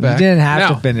right back. You didn't have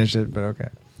Now, to finish it, but okay.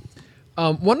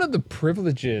 one of the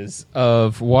privileges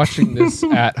of watching this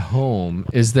at home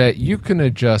is that you can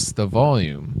adjust the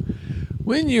volume.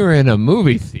 When you're in a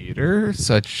movie theater,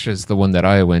 such as the one that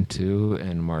I went to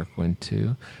and Mark went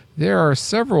to, there are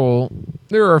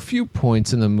a few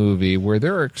points in the movie where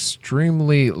there are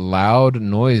extremely loud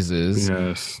noises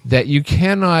that you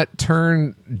cannot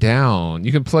turn down.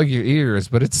 You can plug your ears,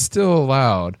 but it's still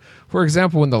loud. For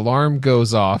example, when the alarm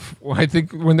goes off, I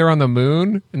think when they're on the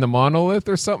moon in the monolith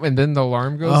or something, and then the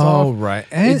alarm goes off. Oh, right.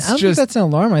 And I don't think that's an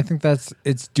alarm. I think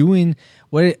it's doing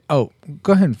what it... Oh,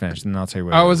 go ahead and finish, and I'll tell you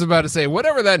what I was about to say,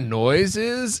 whatever that noise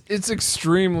is, it's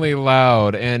extremely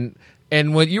loud. And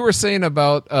what you were saying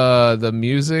about the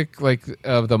music, like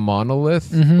of the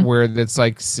monolith, where it's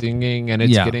like singing and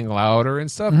it's getting louder and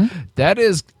stuff, that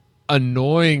is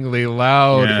annoyingly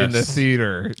loud in the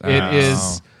theater. It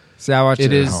is... See, I watch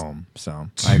it at home, so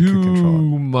I could control it.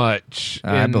 Too much.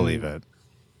 I believe it.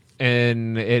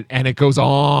 And it goes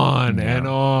on and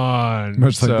on.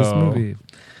 Much like this movie.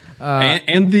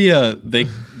 And the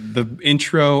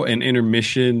intro and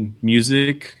intermission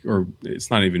music, or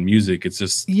it's not even music, it's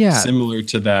just similar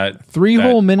to that. 3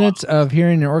 whole minutes of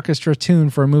hearing an orchestra tune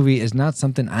for a movie is not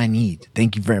something I need.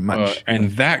 Thank you very much.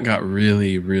 And that got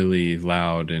really, really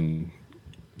loud and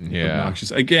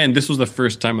obnoxious. Again, this was the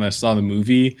first time when I saw the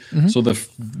movie. So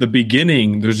the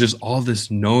beginning, there's just all this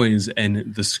noise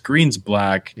and the screen's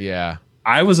black. Yeah.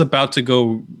 I was about to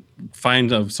go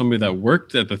find somebody that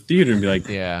worked at the theater and be like,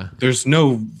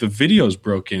 the video's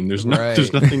broken. There's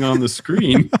nothing on the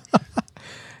screen.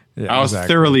 I was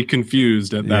thoroughly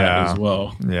confused at that as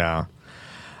well. Yeah.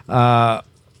 Wow.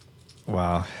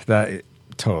 I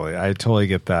totally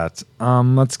get that.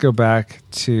 Let's go back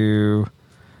to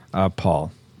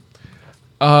Paul.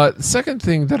 Second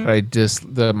thing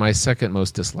that my second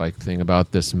most disliked thing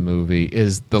about this movie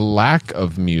is the lack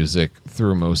of music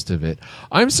through most of it.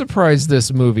 I'm surprised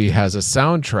this movie has a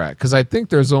soundtrack, because I think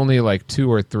there's only like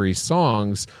 2 or 3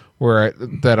 songs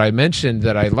that I mentioned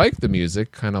that I like the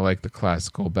music, kind of like the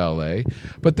classical ballet,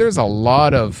 but there's a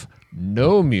lot of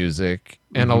no music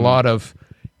and a lot of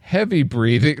heavy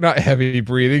breathing, not heavy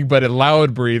breathing, but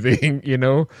loud breathing,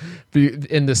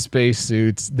 in the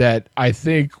spacesuits that I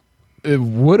think it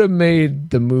would have made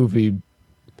the movie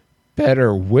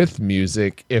better with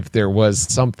music if there was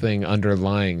something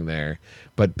underlying there.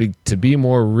 But to be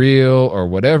more real or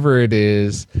whatever it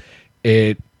is,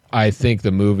 I think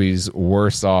the movie's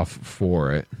worse off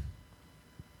for it.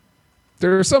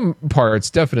 There are some parts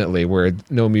definitely where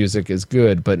no music is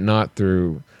good, but not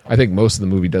through... I think most of the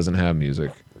movie doesn't have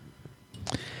music.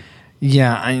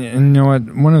 Yeah, you know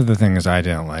what? One of the things I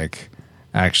didn't like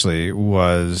actually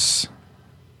was...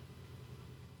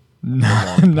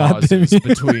 The long pauses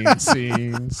between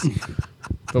scenes,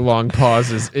 the long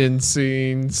pauses in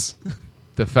scenes,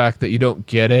 the fact that you don't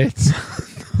get it.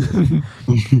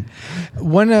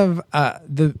 One of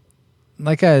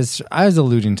like I was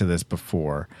alluding to this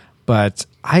before, but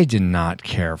I did not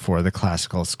care for the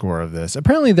classical score of this.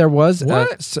 Apparently, there was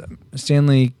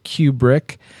Stanley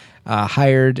Kubrick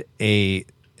hired a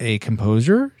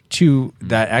composer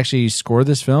that actually scored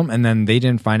this film, and then they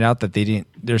didn't find out that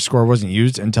their score wasn't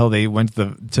used until they went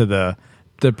to the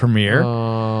premiere.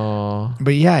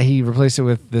 But yeah, he replaced it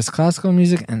with this classical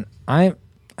music, and I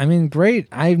mean, great.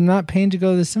 I'm not paying to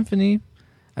go to the symphony.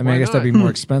 I mean, I guess that'd be more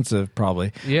expensive,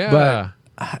 probably. Yeah, but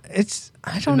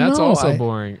I don't know. That's also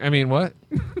boring. I mean, what?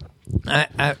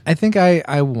 I think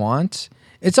I want.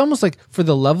 It's almost like for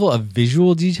the level of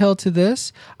visual detail to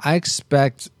this, I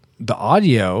expect the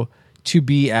audio to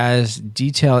be as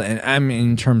detailed, and I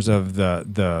mean in terms of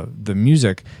the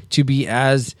music, to be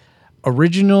as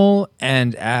original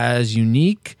and as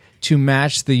unique to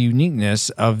match the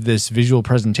uniqueness of this visual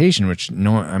presentation, which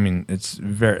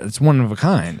it's one of a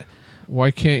kind. Why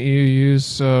can't you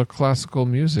use classical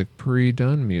music,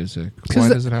 pre-done music? Why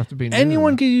does it have to be new?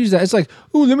 Anyone can use that. It's like,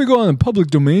 oh, let me go on the public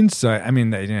domain site. I mean,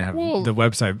 they didn't have the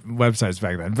websites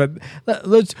back then. But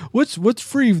what's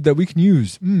free that we can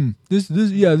use? This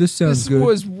sounds good. This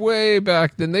was way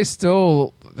back then. They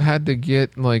still had to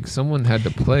get like someone had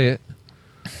to play it.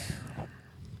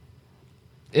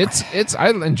 It's I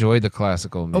enjoy the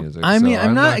classical music. I mean, so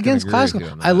I'm not gonna against agree with classical.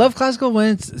 you on I that. love classical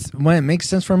when it makes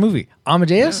sense for a movie.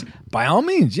 Amadeus, by all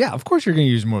means, yeah, of course you're going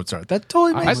to use Mozart. That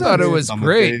totally makes I sense. thought it was Amadeus.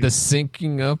 great, the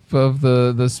syncing up of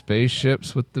the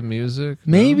spaceships with the music.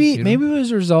 Maybe You know? maybe it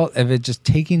was a result of it just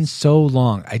taking so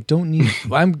long. I don't need.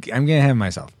 I'm getting ahead of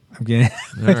myself. I'm getting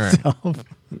ahead of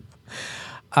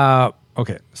myself.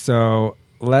 Okay, so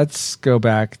let's go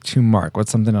back to Mark.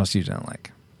 What's something else you didn't like?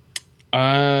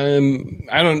 I'm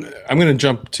going to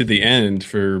jump to the end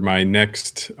for my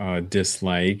next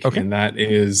dislike, Okay. and that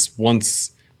is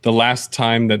once the last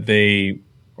time that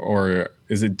or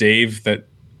is it Dave that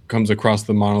comes across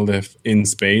the monolith in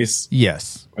space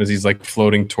Yes. as he's like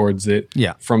floating towards it?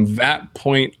 Yeah. From that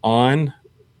point on,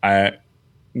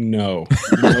 no,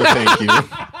 thank you.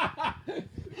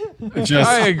 Just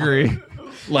I agree.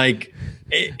 like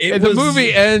it And the was,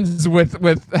 movie ends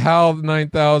with HAL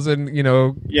 9000,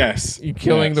 yes,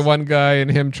 killing yes. the one guy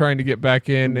and him trying to get back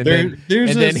in, and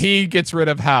There's then a- he gets rid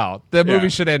of HAL. The movie Yeah.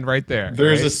 should end right there.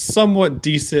 There's right? a somewhat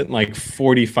decent, like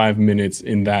 45 minutes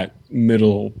in that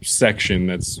middle section.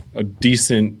 That's a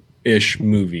decent-ish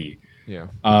movie. yeah.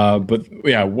 But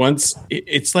yeah, once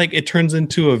it's like it turns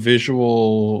into a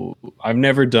visual. I've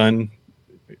never done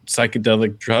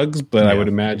psychedelic drugs, but I would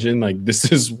imagine like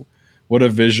this is what a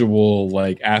visual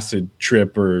like acid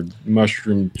trip or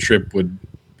mushroom trip would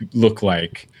look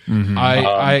like.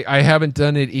 I haven't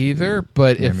done it either,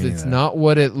 but if me it's neither. not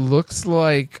what it looks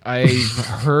like, I've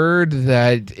heard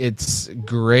that it's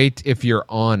great if you're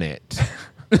on it.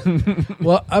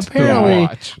 Well, apparently,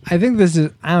 watch. I think this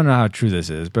is. I don't know how true this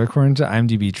is, but according to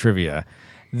IMDb trivia,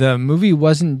 the movie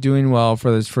wasn't doing well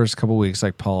for those first couple weeks,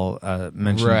 like Paul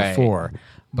mentioned Right. before.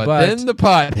 But then the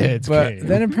potheads But came.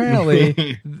 then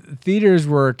apparently theaters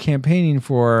were campaigning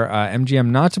for MGM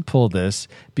not to pull this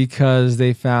because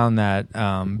they found that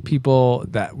people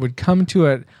that would come to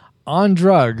it on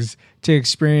drugs to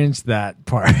experience that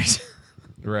part.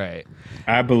 right.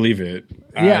 I believe it.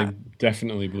 Yeah. I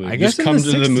definitely believe it. I guess Just come in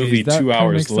to the 60s, movie that 2 kinda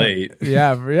hours makes sense. late.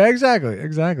 Yeah,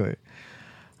 exactly.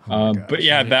 But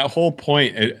yeah, that whole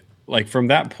point, like from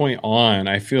that point on,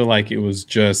 I feel like it was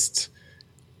just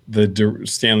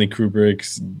Stanley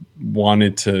Kubrick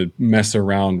wanted to mess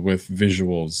around with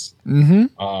visuals. Mm-hmm.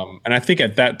 And I think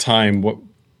at that time, what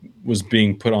was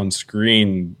being put on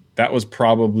screen, that was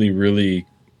probably really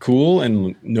cool,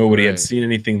 and nobody Right. had seen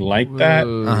anything like that.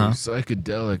 Whoa,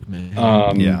 psychedelic, man.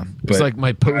 Yeah. it's But like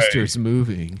my poster's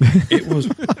moving. it was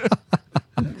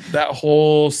that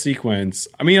whole sequence.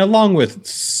 I mean, along with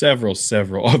several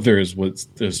others, was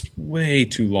just way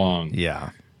too long. Yeah.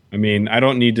 I mean, I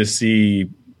don't need to see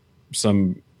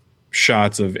some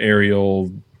shots of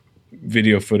aerial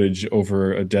video footage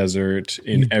over a desert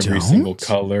in You every single don't?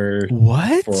 color.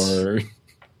 What?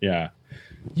 Yeah.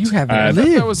 You haven't I I lived.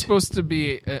 thought that was supposed to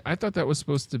be. I thought that was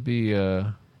supposed to be. There's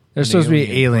an supposed to be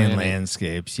alien alien planet.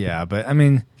 landscapes, yeah, but I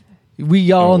mean,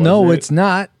 we all was know it? it's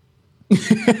not.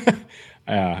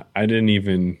 Yeah, I didn't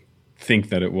even think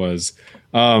that it was.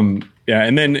 Yeah,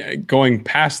 and then going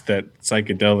past that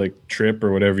psychedelic trip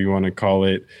or whatever you want to call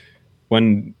it,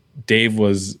 when Dave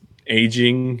was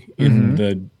aging in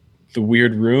the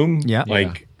weird room, Yeah.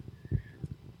 like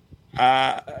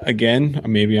again,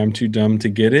 maybe I'm too dumb to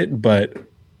get it, but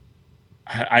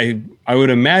I would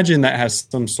imagine that has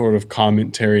some sort of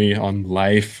commentary on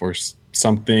life or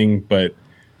something. But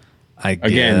I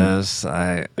Again, guess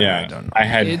I yeah, don't know. I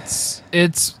had It's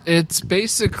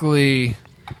basically,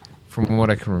 from what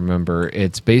I can remember,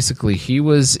 it's basically he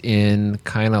was in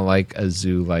kind of like a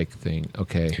zoo-like thing.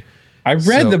 Okay. I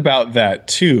read So- about that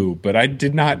too, but I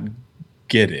did not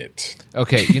get it.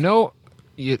 Okay,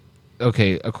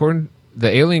 according the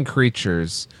alien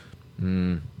creatures,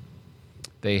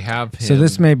 they have him. So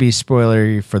this may be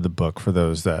spoilery for the book for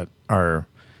those that are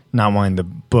not wanting the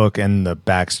book and the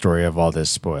backstory of all this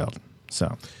spoiled.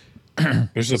 So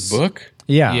There's a book?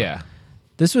 yeah, yeah.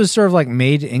 this was sort of like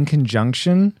made in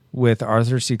conjunction with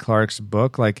Arthur C. Clarke's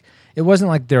book. Like it wasn't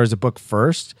like there was a book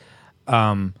first.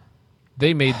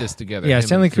 They made this together. Yeah, him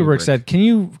Stanley and Kubrick said, "Can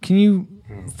you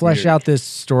flesh Weird. out this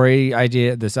story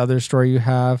idea, this other story you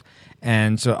have?"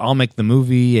 And so I'll make the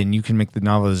movie, and you can make the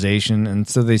novelization. And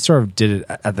so they sort of did it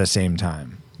at the same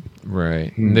time.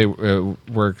 Right. They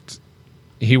worked.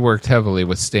 He worked heavily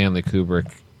with Stanley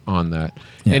Kubrick on that.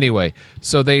 Yeah. Anyway,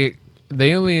 so the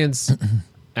aliens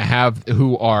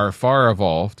who are far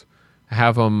evolved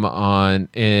have them on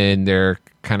in their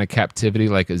kind of captivity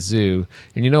like a zoo.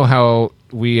 And you know how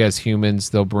we as humans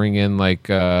they'll bring in like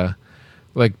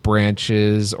like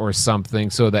branches or something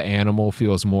so the animal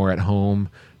feels more at home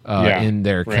in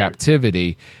their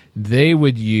captivity. They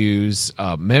would use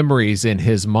memories in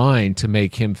his mind to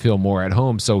make him feel more at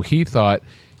home. So he thought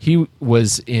he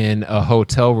was in a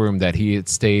hotel room that he had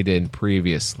stayed in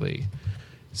previously.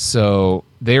 So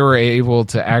they were able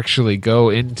to actually go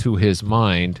into his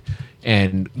mind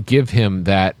and give him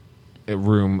that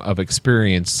room of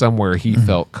experience somewhere he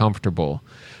felt comfortable.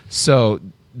 So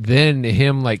then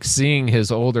him like seeing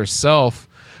his older self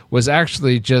was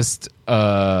actually just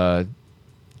a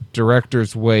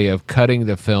director's way of cutting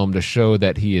the film to show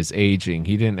that he is aging.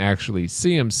 He didn't actually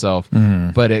see himself,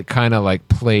 but it kind of like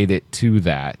played it to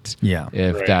that. Yeah.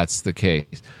 If that's the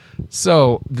case.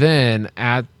 So then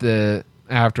after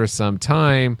some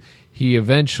time, he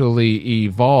eventually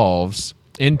evolves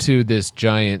into this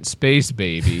giant space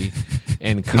baby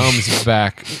and comes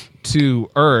back to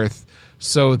Earth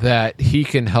so that he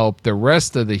can help the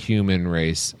rest of the human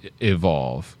race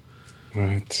evolve.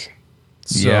 What?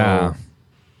 So, yeah.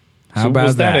 How So about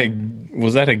was that?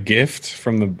 Was that a gift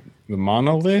from the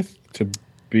monolith to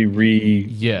be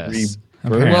Yes.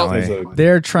 Apparently. rebirthed as a-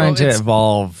 They're trying to it's-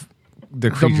 evolve the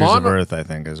creatures of mono- Earth, I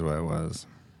think, is what it was.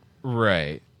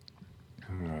 Right.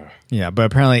 Yeah, but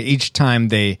apparently each time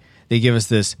they give us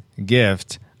this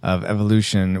gift of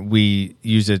evolution, we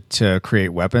use it to create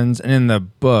weapons. And in the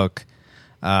book,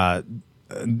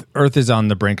 Earth is on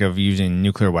the brink of using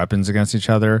nuclear weapons against each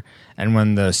other. And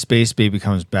when the space baby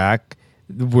comes back,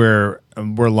 we're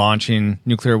launching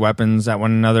nuclear weapons at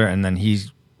one another, and then he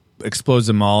explodes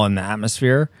them all in the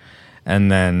atmosphere.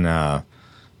 And then,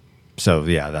 so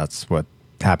yeah, that's what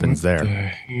happens there.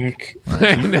 Heck?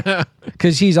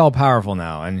 Because he's all powerful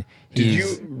now, and Did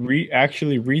he's, you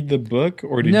actually read the book,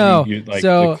 or did no. you like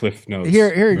So the Cliff Notes?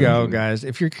 here you go, guys.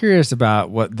 If you're curious about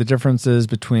what the difference is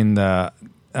between the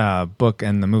book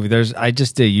and the movie, I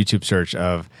just did a YouTube search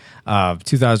of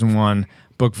 2001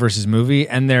 book versus movie,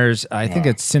 and there's I think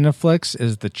it's Cineflix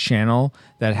is the channel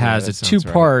that has that a sounds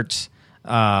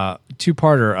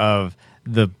two-parter of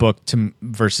the book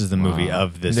versus the movie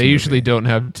of this. They movie. usually don't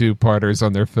have two-parters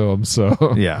on their films,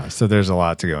 so Yeah, so there's a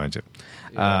lot to go into.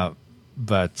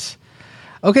 But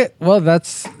okay, well,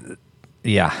 there's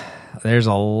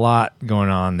a lot going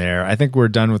on there. I think we're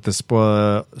done with the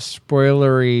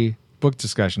spoilery book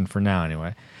discussion for now,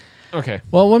 anyway. okay.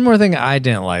 Well, one more thing I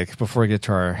didn't like before we get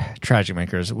to our tragic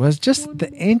makers was just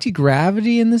the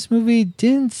anti-gravity in this movie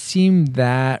didn't seem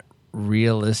that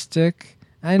realistic.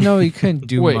 I know you couldn't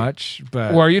do Wait, much,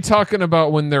 but Well, are you talking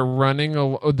about when they're running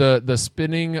the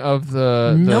spinning of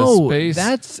the no, space?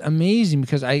 that's amazing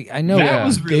because I know That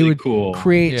was they really would cool.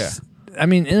 create. Yeah. I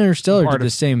mean, Interstellar Part did the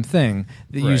of- same thing.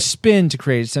 That you Right. spin to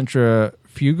create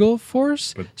centrifugal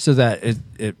force, so that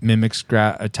it mimics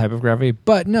a type of gravity.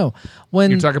 But no,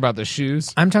 when You're talking about the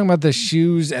shoes? I'm talking about the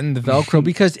shoes and the Velcro,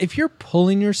 because if you're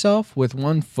pulling yourself with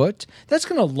one foot, that's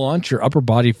going to launch your upper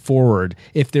body forward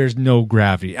if there's no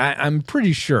gravity. I'm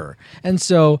pretty sure. And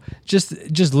so just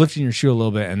lifting your shoe a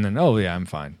little bit and then, oh yeah, I'm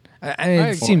fine.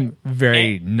 It seemed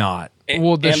very not.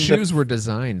 Well, the and shoes were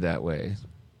designed that way.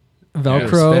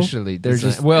 Velcro, Especially they're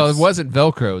designed- just well, it wasn't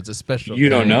Velcro. It's a special. You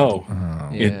don't kind. know.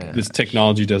 Yeah. This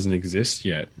technology doesn't exist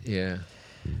yet. Yeah.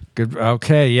 good.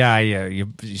 Okay, yeah. You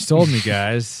sold me,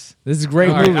 guys. This is a great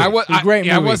All right, movie. It's a great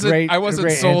movie. I wasn't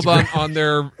great sold answer. on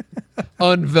their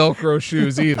un-Velcro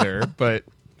shoes either, but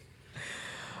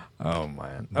Oh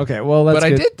man. Okay, well, let's. but I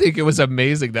get- did think it was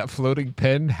amazing that floating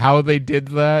pen, how they did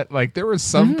that. Like there were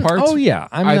some parts. Oh yeah,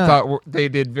 I thought they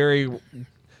did very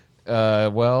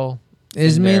well.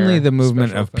 is in mainly their the movement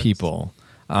special of effects. people.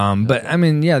 But I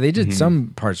mean, yeah, they did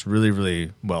some parts really,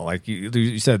 really well. Like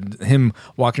you said, him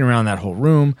walking around that whole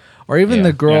room, or even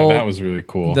the girl, Yeah, that was really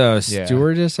cool. the Yeah.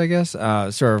 stewardess, I guess,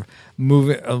 sort of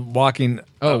moving, walking,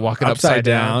 Walking upside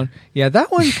down. Yeah,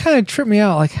 that one kind of tripped me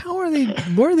out. Like,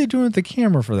 what are they doing with the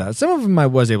camera for that? Some of them I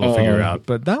was able to figure out,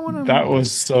 but that one, That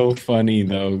was so funny,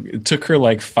 though. It took her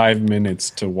like 5 minutes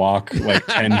to walk like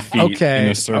 10 feet in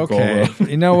a circle. Okay,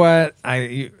 you know what?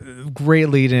 Great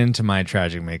lead into my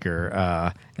tragic maker,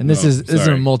 and this isn't a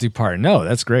sorry. multi-part. No,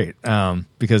 that's great,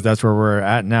 because that's where we're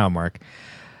at now, Mark.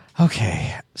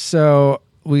 Okay, so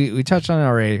we touched on it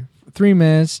already. 3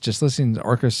 minutes just listening to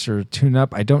orchestra tune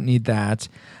up. I don't need that,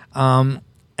 and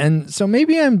so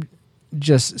maybe I'm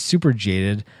just super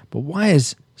jaded. But why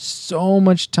is so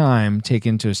much time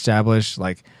taken to establish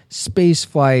like space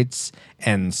flights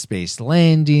and space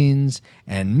landings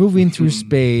and moving through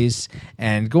space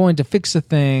and going to fix a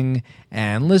thing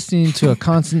and listening to a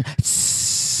constant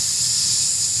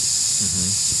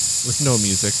With no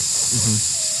music.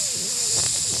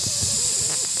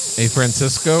 Hey,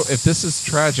 Francisco, if this is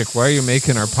tragic, why are you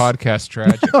making our podcast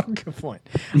tragic? Oh, good point.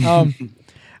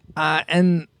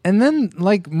 And then,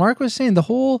 like Mark was saying, the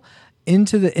whole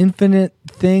Into the Infinite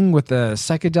thing with the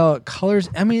psychedelic colors.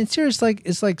 I mean, it's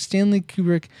like Stanley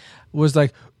Kubrick was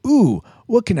like, "Ooh,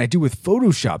 what can I do with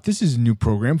Photoshop? This is a new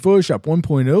program, Photoshop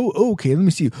 1.0. Oh, okay, let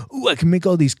me see. Ooh, I can make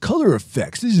all these color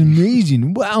effects. This is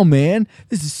amazing. Wow, man,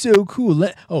 this is so cool.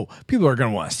 People are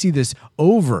gonna want to see this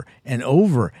over and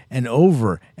over and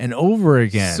over and over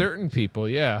again." Certain people,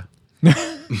 yeah.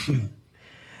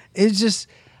 It's just,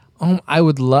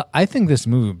 I think this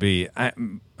movie would be. I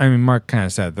mean, Mark kind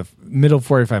of said the middle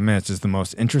 45 minutes is the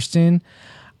most interesting.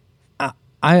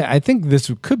 I think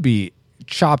this could be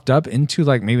chopped up into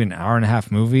like maybe an hour and a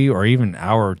half movie or even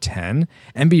hour 10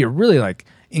 and be a really like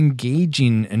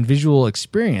engaging and visual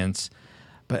experience.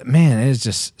 But man, it is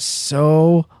just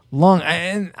so long.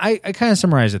 I kind of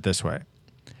summarize it this way.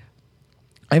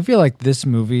 I feel like this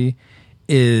movie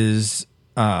is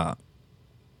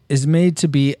made to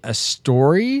be a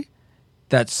story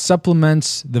that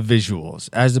supplements the visuals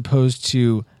as opposed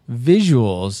to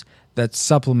visuals that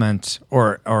supplement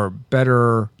or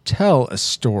better tell a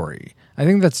story. I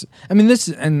think this,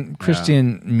 and Christy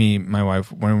and me, my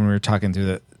wife, when we were talking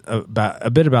through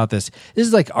a bit about this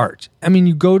is like art. I mean,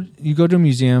 you go to a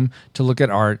museum to look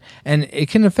at art and it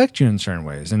can affect you in certain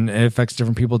ways and it affects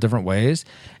different people different ways.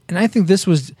 And I think this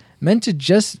was meant to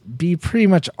just be pretty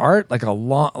much art, like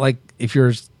if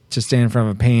you're to stand in front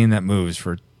of a painting that moves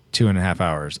for 2.5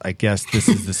 hours. I guess this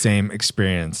is the same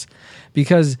experience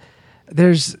because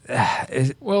there's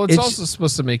it's also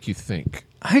supposed to make you think.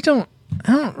 I don't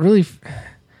really.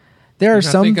 There are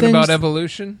some thinking things about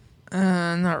evolution.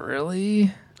 Not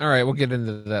really. All right, we'll get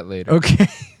into that later. Okay.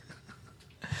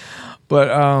 But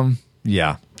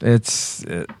yeah, man,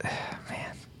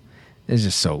 it's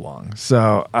just so long.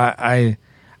 So I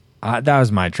that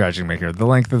was my tragic maker. The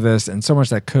length of this and so much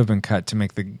that could have been cut to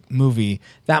make the movie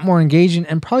that more engaging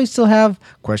and probably still have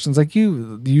questions like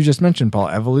you just mentioned, Paul.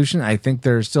 Evolution. I think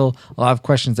there's still a lot of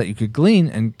questions that you could glean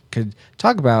and could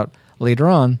talk about later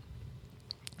on.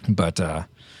 But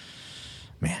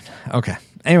man, okay.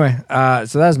 Anyway,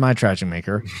 so that was my tragic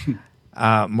maker.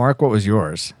 Mark, what was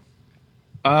yours?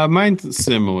 Mine's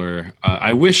similar.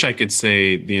 I wish I could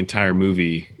say the entire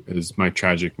movie is my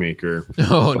tragic maker.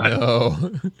 Oh,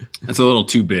 no. That's a little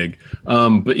too big.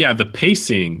 But yeah, the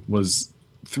pacing was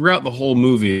throughout the whole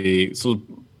movie. So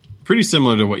pretty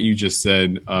similar to what you just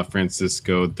said,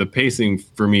 Francisco. The pacing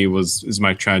for me is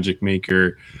my tragic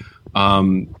maker.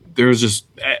 There was just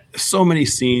so many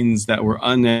scenes that were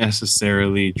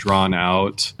unnecessarily drawn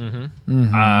out. Mm-hmm.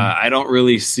 Mm-hmm. I don't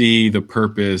really see the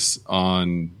purpose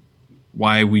on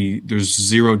why there's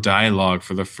zero dialogue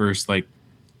for the first like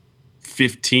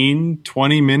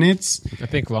 15-20 minutes. I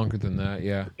think longer than that.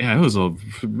 Yeah, it was a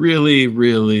really,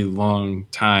 really long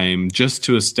time just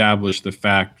to establish the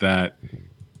fact that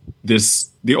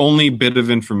the only bit of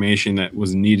information that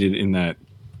was needed in that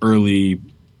early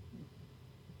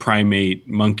primate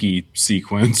monkey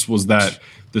sequence was that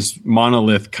this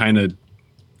monolith kind of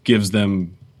gives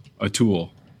them a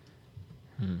tool.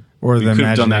 Or the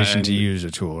imagination to use a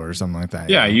tool or something like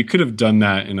that. Yeah, you could have done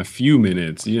that in a few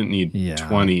minutes. You didn't need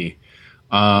 20.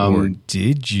 Or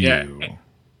did you?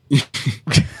 Yeah.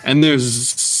 And there's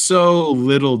so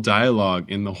little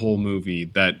dialogue in the whole movie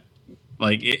that,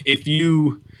 like, if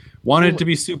you wanted to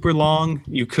be super long,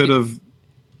 you could have.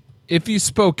 If you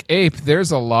spoke ape,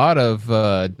 there's a lot of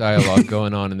dialogue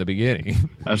going on in the beginning.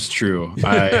 That's true.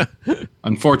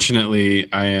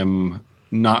 Unfortunately, I am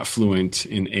not fluent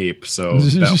in ape, so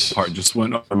that part just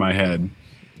went over my head.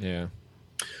 Yeah.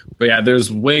 But yeah,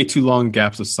 there's way too long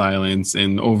gaps of silence,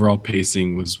 and overall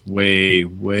pacing was way,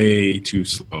 way too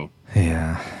slow.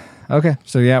 Yeah. Okay,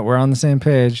 so yeah, we're on the same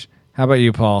page. How about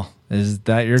you, Paul? Is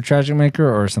that your tragic maker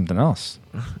or something else?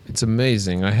 It's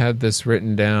amazing. I had this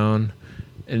written down,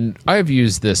 and I've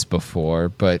used this before,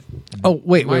 but... Oh,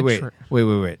 wait.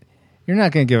 You're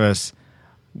not going to give us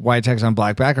white text on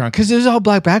black background, because it was all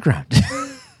black background.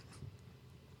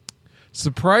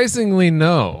 Surprisingly,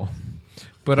 no.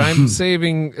 But I'm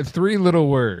saving 3 little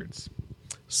words.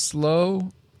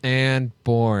 Slow and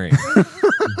boring.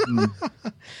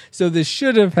 So this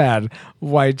should have had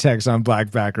white text on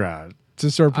black background to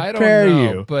sort of prepare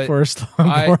you for a slow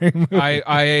and boring movie.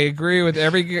 I agree with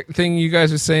everything you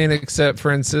guys are saying except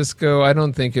Francisco. I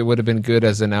don't think it would have been good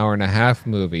as an hour and a half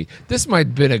movie. This might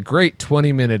have been a great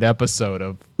 20-minute episode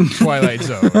of Twilight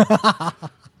Zone.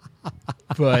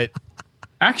 But...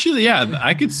 Actually, yeah,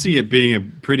 I could see it being a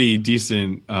pretty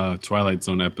decent Twilight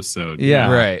Zone episode.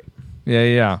 Yeah. Right.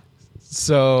 Yeah.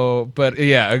 So, but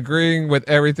yeah, agreeing with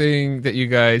everything that you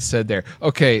guys said there.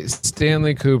 Okay,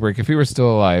 Stanley Kubrick, if he were still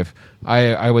alive,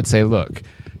 I would say, look,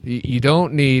 you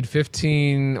don't need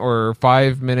 15 or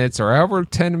 5 minutes or however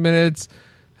 10 minutes,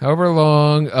 however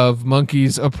long of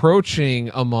monkeys approaching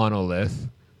a monolith.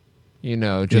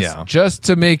 Just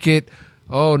to make it.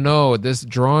 Oh no, this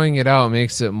drawing it out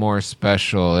makes it more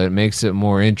special. It makes it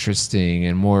more interesting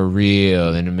and more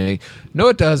real. And no,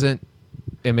 it doesn't.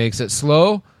 It makes it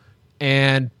slow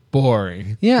and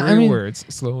boring. Yeah, Three words: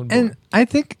 slow and boring. And I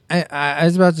think I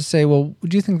was about to say, well,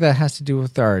 do you think that has to do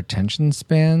with our attention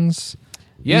spans?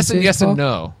 Yes and yes Paul? and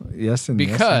no. Yes and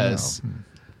because yes and no.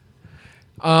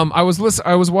 I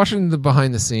was watching the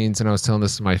behind the scenes, and I was telling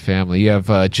this to my family. You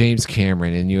have James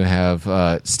Cameron, and you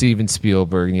have Steven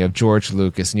Spielberg, and you have George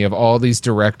Lucas, and you have all these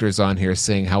directors on here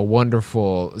saying how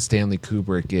wonderful Stanley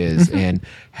Kubrick is, and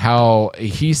how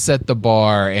he set the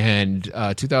bar, and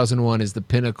 2001 is the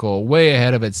pinnacle, way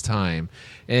ahead of its time.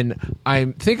 And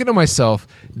I'm thinking to myself,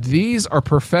 these are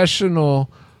professional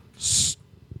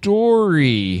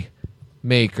story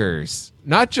makers,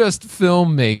 not just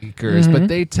filmmakers, but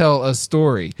they tell a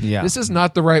story. Yeah. This is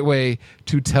not the right way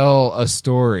to tell a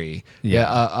story.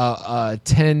 A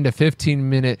 10 to 15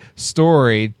 minute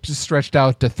story just stretched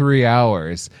out to 3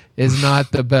 hours is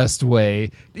not the best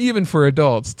way, even for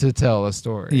adults, to tell a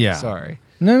story. Yeah. Sorry.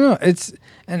 No,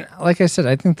 and like I said,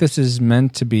 I think this is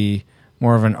meant to be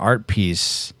more of an art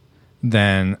piece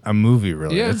than a movie,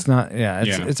 really. Yeah. It's not. Yeah,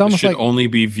 it's almost it should like only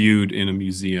be viewed in a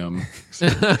museum.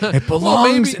 it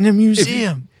belongs in a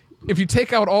museum. If you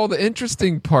take out all the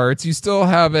interesting parts, you still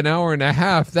have an hour and a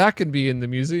half. That can be in the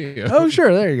museum. Oh,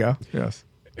 sure. There you go. Yes.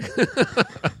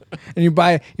 And you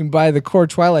buy the core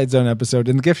Twilight Zone episode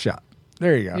in the gift shop.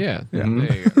 There you go. Yeah. Yeah.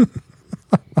 There you go.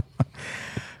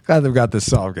 Glad they've got this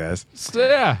solved, guys. So,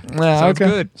 yeah. Sounds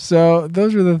good. So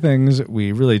those are the things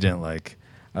we really didn't like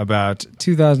about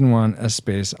 2001 A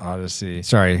Space Odyssey.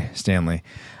 Sorry, Stanley.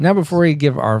 Now, before we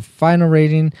give our final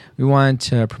rating, we wanted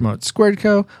to promote Squared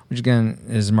Co., which again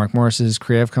is Mark Morris's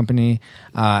creative company.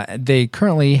 They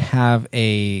currently have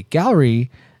a gallery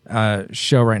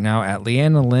show right now at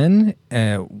Leanna Lynn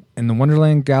in the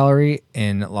Wonderland Gallery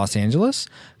in Los Angeles.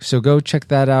 So go check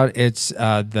that out. It's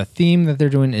the theme that they're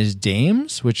doing is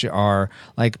dames, which are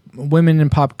like women in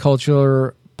pop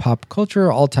culture,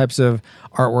 all types of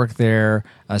artwork there,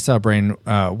 celebrating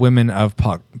women of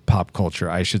pop culture,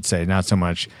 I should say, not so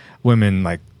much women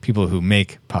like people who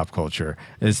make pop culture.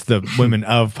 It's the women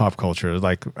of pop culture,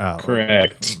 like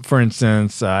Correct. For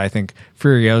instance, I think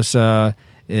Furiosa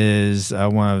is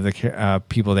one of the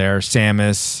people there.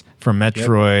 Samus from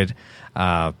Metroid.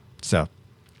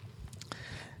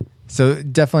 So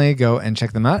definitely go and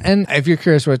check them out. And if you're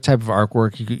curious what type of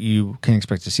artwork you can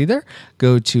expect to see there,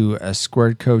 go to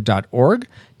squaredco.org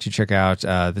to check out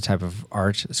the type of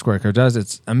art Squared Co does.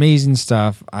 It's amazing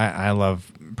stuff. I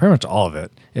love pretty much all of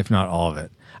it, if not all of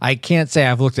it. I can't say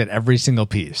I've looked at every single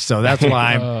piece, so that's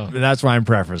why I'm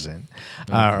prefacing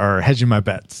or hedging my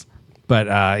bets. But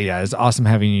yeah, it's awesome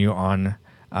having you on,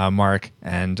 Mark,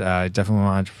 and definitely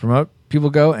want to promote. People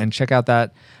go and check out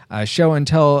that show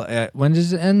until when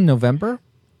does it end? November?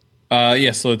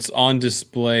 So it's on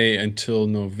display until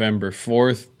November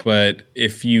 4th. But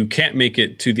if you can't make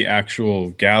it to the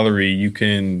actual gallery, you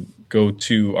can go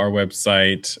to our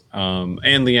website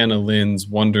and Leanna Lynn's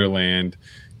Wonderland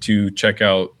to check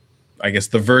out, I guess,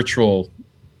 the virtual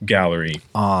gallery.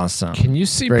 Awesome. Can you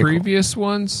see Very previous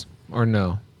ones or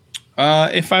no?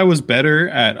 If I was better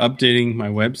at updating my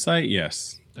website,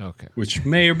 yes. Okay. Which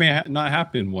may or may not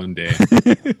happen one day.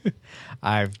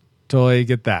 I totally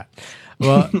get that.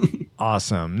 Well,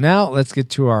 awesome. Now let's get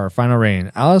to our final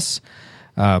rating. Alice,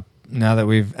 now that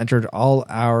we've entered all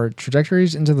our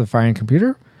trajectories into the firing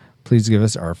computer, please give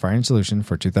us our firing solution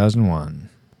for 2001.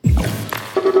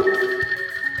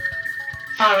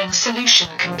 Firing solution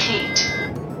complete.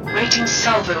 Rating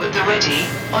salvo at the ready.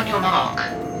 On your mark.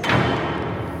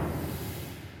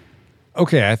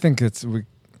 Okay, I think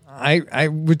I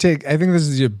would take. I think this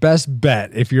is your best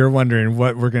bet if you're wondering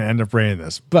what we're going to end up rating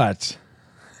this. But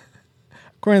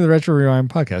according to the Retro Rewind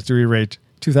podcast, do we rate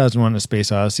 2001: A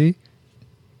Space Odyssey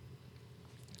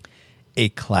a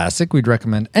classic? We'd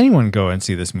recommend anyone go and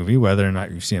see this movie, whether or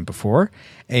not you've seen it before.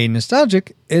 A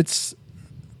nostalgic, it's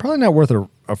probably not worth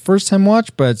a first-time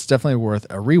watch, but it's definitely worth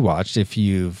a rewatch if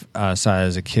you've saw it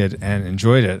as a kid and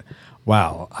enjoyed it.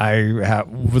 Wow, I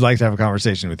would like to have a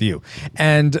conversation with you.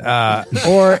 And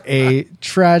or a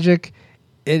tragic,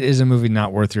 it is a movie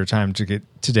not worth your time to get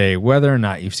today, whether or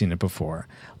not you've seen it before.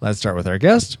 Let's start with our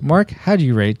guest. Mark, how do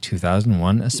you rate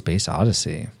 2001: A Space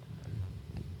Odyssey?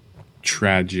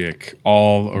 tragic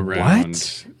all around.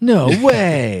 What? No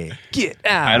way. Get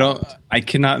out. I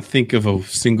cannot think of a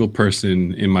single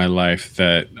person in my life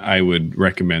that I would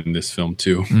recommend this film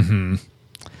to. Mm-hmm.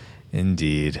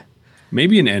 Indeed.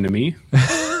 Maybe an enemy.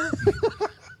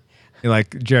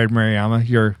 Like Jared Mariyama,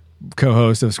 your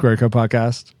co-host of Square Co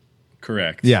podcast?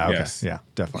 Correct. Yeah, okay. Yes. Yeah,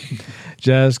 definitely.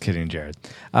 Just kidding, Jared.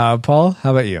 Paul,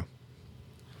 how about you?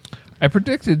 I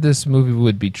predicted this movie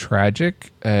would be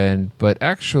tragic, but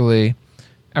actually,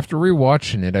 after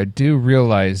rewatching it, I do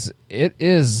realize it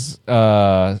is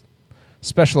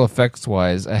special effects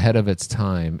wise ahead of its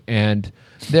time. And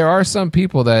there are some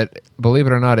people that, believe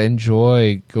it or not,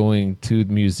 enjoy going to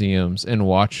museums and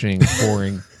watching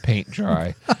pouring paint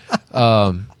dry.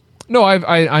 No,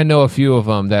 I know a few of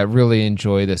them that really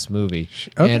enjoy this movie,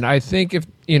 Okay. and I think if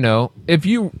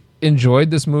you enjoyed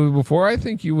this movie before, I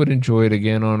think you would enjoy it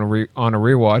again on a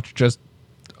rewatch, just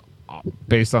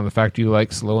based on the fact you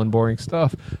like slow and boring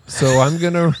stuff. So I'm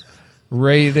gonna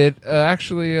rate it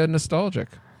actually nostalgic.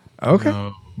 Okay.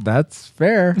 No. That's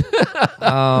fair.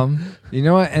 You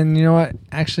know what? And you know what?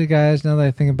 Actually, guys, now that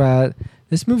I think about it,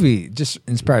 this movie just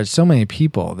inspired so many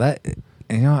people that,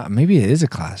 you know what, maybe it is a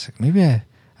classic. Maybe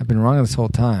I've been wrong this whole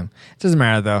time. It doesn't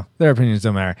matter, though. Their opinions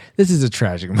don't matter. This is a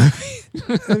tragic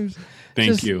movie.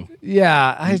 Thank you.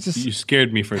 Yeah, You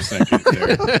scared me for a second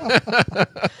there.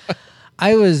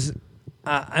 I was,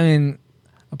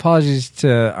 apologies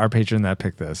to our patron that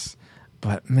picked this,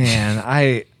 but man,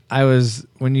 I was,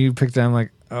 when you picked it, I'm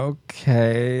like,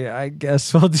 okay, I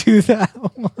guess we'll do that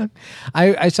one.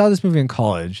 I saw this movie in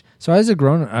college, so as a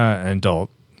grown adult,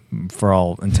 for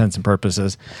all intents and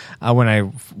purposes, when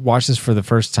I watched this for the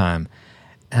first time,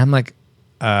 and I'm like,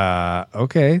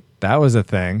 okay, that was a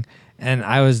thing. And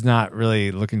I was not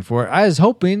really looking for it. I was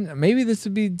hoping maybe this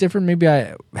would be different. Maybe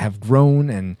I have grown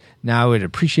and now I would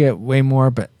appreciate it way more,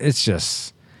 but it's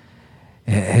just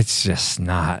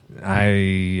not.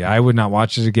 I would not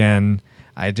watch it again.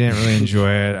 I didn't really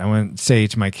enjoy it. I wouldn't say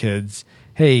to my kids,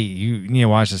 hey, you need to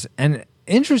watch this. And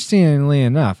interestingly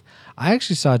enough, I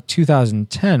actually saw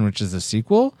 2010, which is the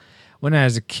sequel, when I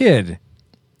was a kid.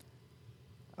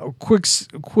 A quick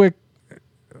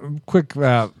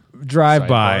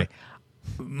drive-by.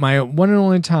 My one and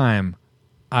only time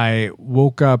I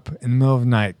woke up in the middle of the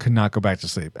night, could not go back to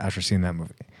sleep after seeing that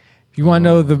movie. If you want to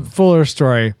know the fuller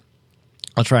story,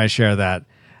 I'll try to share that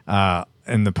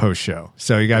in the post show.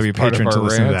 So you got to be a patron to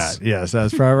listen to that. Yes,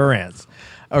 that's part of our rants.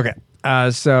 Okay.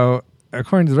 So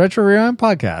according to the Retro Rewind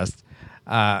podcast,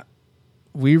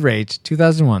 we rate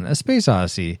 2001 A Space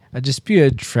Odyssey a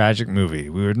disputed tragic movie.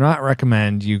 We would not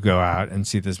recommend you go out and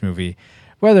see this movie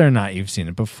whether or not you've seen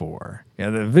it before. Yeah,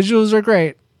 the visuals are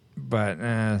great, but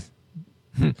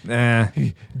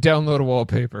Download a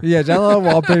wallpaper. Yeah, download a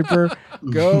wallpaper.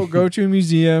 Go to a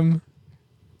museum.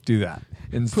 Do that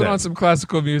instead. Put on some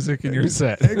classical music in your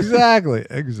set. Exactly.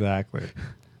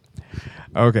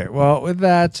 Okay, well, with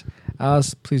that,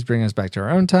 please bring us back to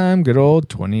our own time. Good old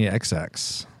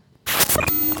 20XX.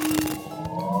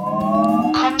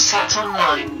 Comsat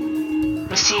online.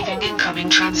 Receiving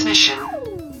incoming transmission.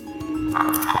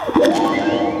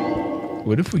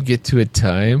 What if we get to a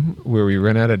time where we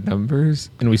run out of numbers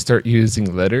and we start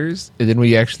using letters, and then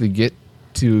we actually get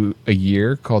to a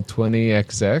year called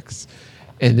 20XX,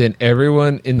 and then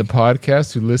everyone in the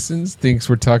podcast who listens thinks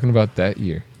we're talking about that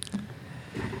year?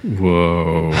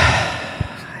 Whoa.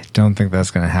 I don't think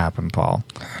that's going to happen, Paul.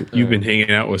 You've been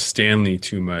hanging out with Stanley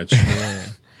too much.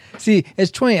 See,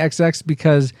 it's 20XX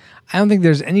because I don't think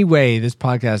there's any way this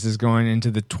podcast is going into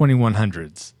the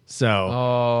 2100s.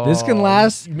 So this can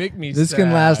last. You make me this sad.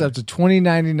 can last up to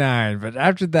 2099, but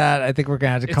after that, I think we're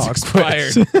gonna have to call it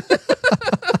quits.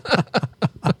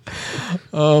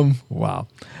 Wow.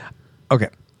 Okay.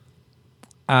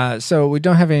 So we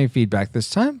don't have any feedback this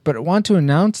time, but I want to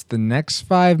announce the next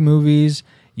 5 movies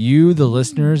you, the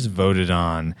listeners, voted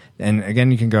on. And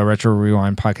again, you can go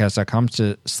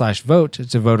retrorewindpodcast.com/vote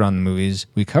to vote on the movies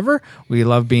we cover. We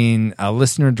love being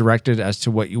listener directed as to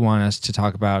what you want us to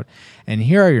talk about. And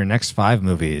here are your next 5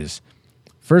 movies.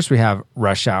 First, we have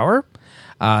Rush Hour,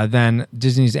 then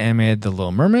Disney's animated The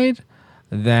Little Mermaid,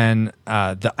 then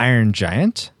The Iron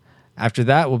Giant. After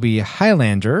that will be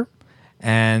Highlander.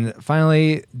 And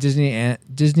finally,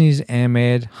 Disney's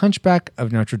animated Hunchback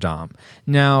of Notre Dame.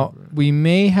 Now, we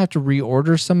may have to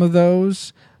reorder some of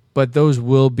those, but those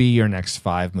will be your next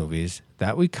 5 movies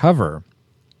that we cover.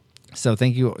 So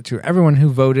thank you to everyone who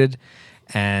voted.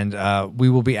 And we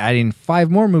will be adding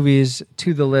 5 more movies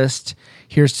to the list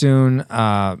here soon.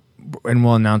 And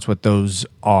we'll announce what those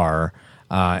are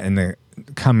in the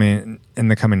coming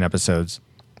episodes.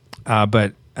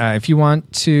 But if you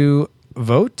want to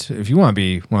vote, if you want to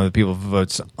be one of the people who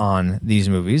votes on these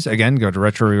movies, again, go to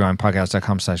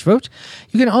retrorewindpodcast.com/vote.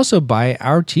 You can also buy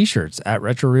our t-shirts at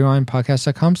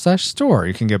retrorewindpodcast.com/store.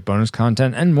 You can get bonus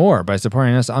content and more by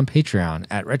supporting us on Patreon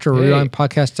at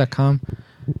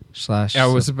retrorewindpodcast.com/support. I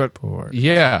was about,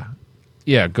 yeah,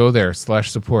 go there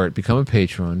 /support, become a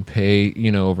patron, pay,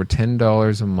 over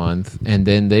 $10 a month, and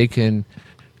then they can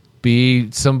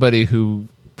be somebody who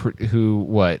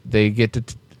they get to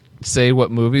say what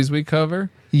movies we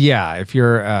cover. Yeah, if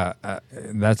you're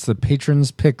that's the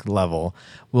patron's pick level.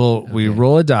 We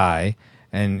roll a die,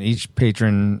 and each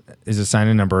patron is assigned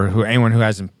a number. Anyone who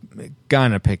hasn't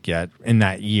gotten a pick yet in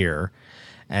that year,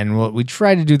 and we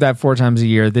try to do that 4 times a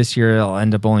year. This year it'll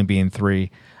end up only being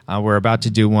 3. We're about to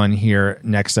do one here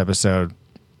next episode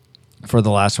for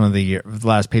the last one of the year, the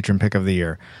last patron pick of the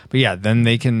year. But yeah, then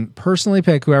they can personally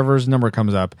pick whoever's number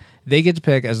comes up. They get to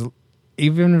pick, as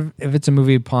even if it's a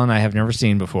movie Paul and I have never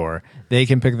seen before, they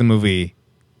can pick the movie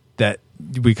that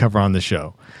we cover on the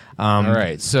show. All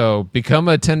right, so become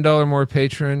a $10 more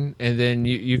patron, and then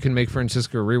you can make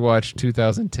Francisco rewatch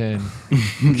 2010.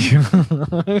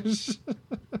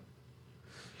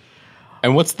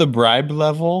 And what's the bribe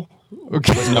level?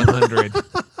 Okay, 100.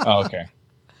 Oh, okay.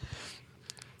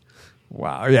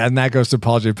 Wow. Yeah, and that goes to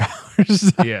Paul J.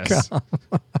 Powers. Yes.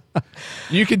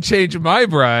 You can change my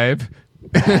bribe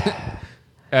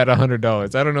at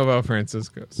 $100. I don't know about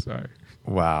Francisco. Sorry.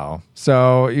 Wow.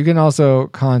 So you can also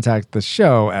contact the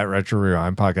show at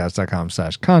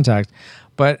retrorewindpodcast.com/contact.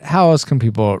 But how else can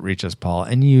people reach us, Paul,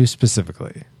 and you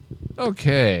specifically?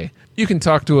 Okay. You can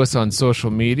talk to us on social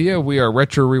media. We are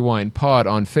Retro Rewind Pod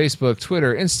on Facebook,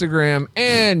 Twitter, Instagram,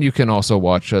 and you can also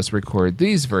watch us record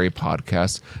these very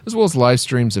podcasts, as well as live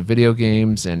streams of video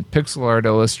games and pixel art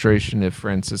illustration if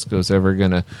Francisco's ever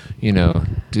going to,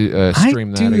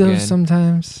 stream that again. I do those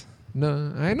sometimes.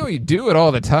 No, I know you do it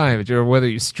all the time, whether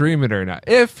you stream it or not.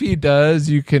 If he does,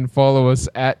 you can follow us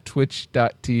at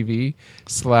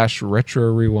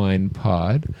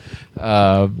twitch.tv/retrorewindpod.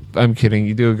 I'm kidding.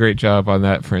 You do a great job on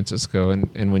that, Francisco.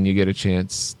 And when you get a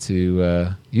chance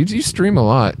to, you stream a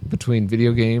lot between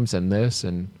video games and this.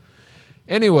 And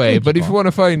anyway, but if you want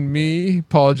to find me,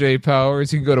 Paul J.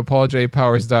 Powers, you can go to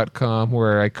pauljpowers.com,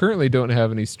 where I currently don't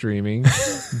have any streaming,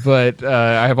 but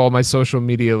I have all my social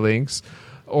media links.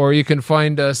 Or you can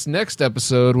find us next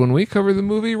episode when we cover the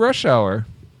movie Rush Hour.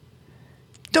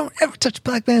 Don't ever touch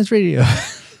Black Man's Radio.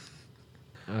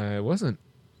 I wasn't.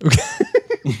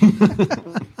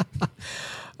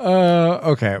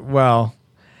 Okay. Well,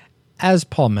 as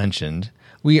Paul mentioned,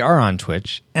 we are on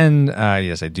Twitch. And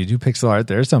yes, I do pixel art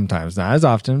there sometimes. Not as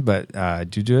often, but I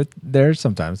do it there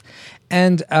sometimes.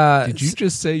 And did you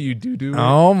just say you do it?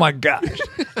 Oh, my gosh.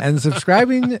 And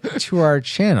subscribing to our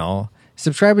channel...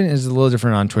 Subscribing is a little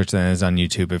different on Twitch than it is on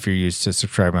YouTube. If you're used to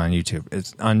subscribing on YouTube,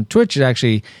 it's on Twitch. It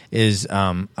actually is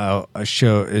a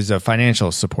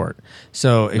financial support.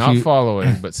 So if not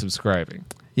following, but subscribing.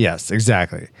 Yes,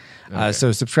 exactly. Okay.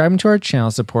 So subscribing to our channel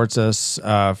supports us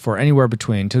for anywhere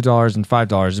between $2 and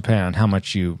 $5, depending on how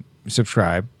much you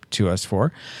subscribe to us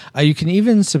for. You can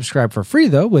even subscribe for free,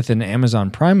 though, with an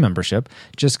Amazon Prime membership.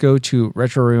 Just go to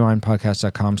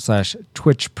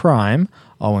retrorewindpodcast.com/Twitch Prime,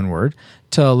 all one word,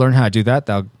 to learn how to do that.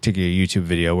 That'll take you a YouTube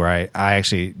video where I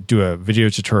actually do a video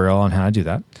tutorial on how to do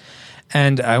that.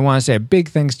 And I want to say a big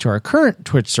thanks to our current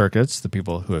Twitch circuits, the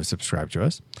people who have subscribed to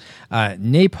us.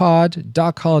 Napod,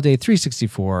 Doc Holiday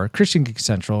 364, Christian Geek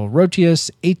Central, Rotius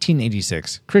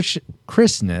 1886, Chris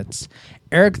Nitz,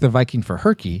 Eric the Viking for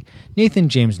Herky, Nathan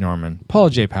James Norman, Paul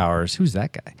J. Powers, who's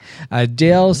that guy?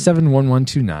 Dale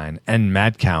 71129, and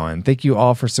Matt Cowan. Thank you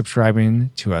all for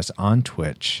subscribing to us on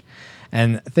Twitch.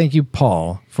 And thank you,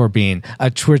 Paul, for being a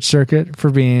Twitch circuit, for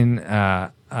being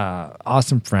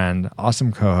awesome friend,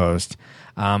 awesome co-host.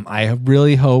 I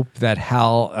really hope that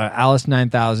Alice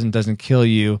 9000 doesn't kill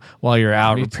you while you're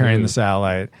out repairing the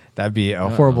satellite. That'd be a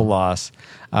horrible loss.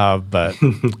 But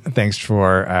thanks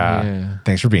for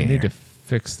being here. To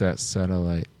fix that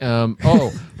satellite. I'm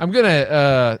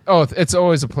gonna. It's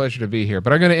always a pleasure to be here.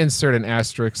 But I'm gonna insert an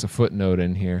asterisk, a footnote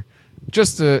in here.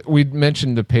 We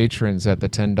mentioned the patrons at the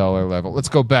 $10 level. Let's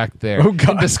go back there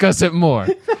and discuss it more.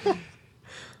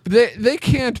 They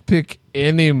can't pick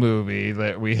any movie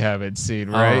that we haven't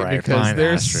seen, right? Because fine,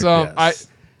 there's some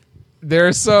there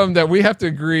are some that we have to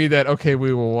agree that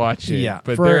we will watch it. Yeah,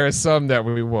 but there are some that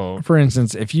we won't. For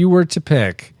instance, if you were to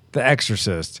pick The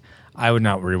Exorcist, I would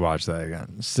not rewatch that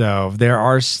again. So there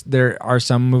are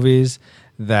some movies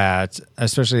that,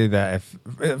 especially that if,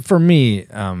 for me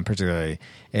particularly,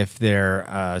 if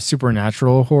they're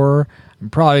supernatural horror, I'm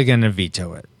probably going to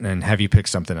veto it and have you pick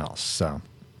something else. So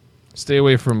stay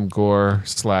away from gore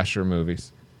slasher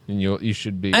movies. and you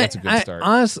should be. That's a good start.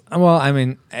 Well, I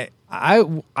mean,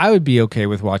 I would be okay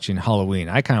with watching Halloween.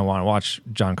 I kind of want to watch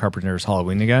John Carpenter's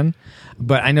Halloween again,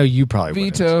 but I know you probably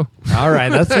Veto. wouldn't. All right,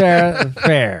 that's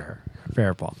fair,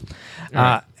 fair, Paul.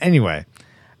 Anyway,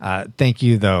 thank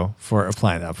you though for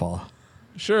applying that, Paul.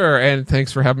 Sure, and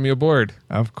thanks for having me aboard.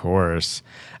 Of course,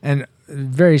 and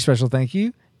very special thank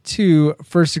you to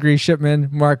First Degree Shipman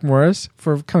Mark Morris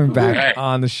for coming back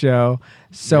on the show.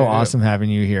 So awesome having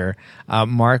you here.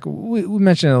 Mark, we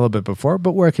mentioned it a little bit before,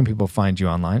 but where can people find you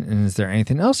online? And is there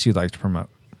anything else you'd like to promote?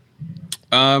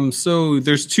 So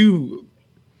there's 2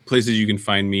 places you can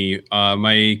find me.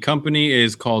 My company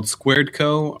is called Squared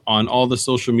Co. On all the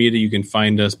social media, you can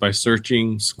find us by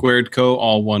searching Squared Co.,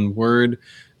 all one word.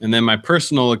 And then my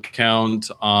personal account,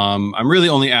 I'm really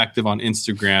only active on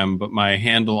Instagram, but my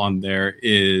handle on there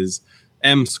is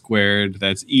M squared.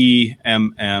 That's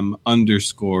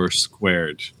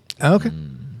EMM_squared. Okay.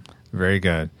 Very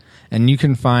good. And you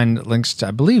can find links to,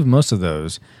 I believe, most of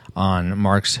those on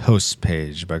Mark's hosts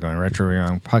page by going to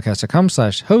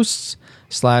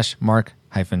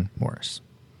retrorewiringpodcast.com/hosts/Mark-Morris.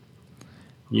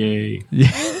 Yay.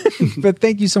 But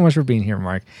thank you so much for being here,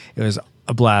 Mark. It was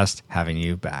a blast having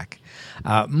you back.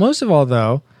 Most of all,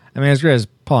 though, I mean, as great as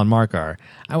Paul and Mark are,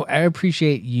 I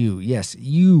appreciate you. Yes,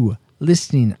 you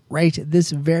listening right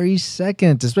this very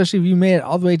second, especially if you made it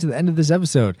all the way to the end of this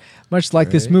episode. Much like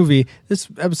this movie, this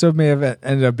episode may have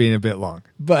ended up being a bit long,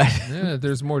 but yeah,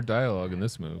 there's more dialogue in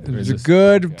this movie. it's a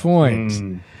good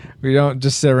point. We don't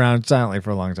just sit around silently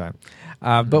for a long time.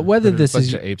 But whether this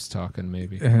is of apes talking,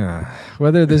 maybe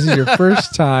whether this is your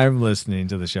first time listening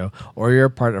to the show or you're a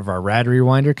part of our Rad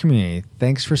Rewinder community,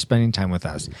 thanks for spending time with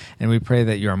us. And we pray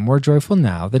that you are more joyful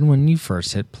now than when you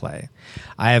first hit play.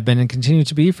 I have been and continue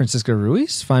to be Francisco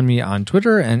Ruiz. Find me on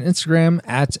Twitter and Instagram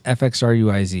at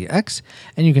FXRUIZX.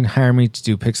 And you can hire me to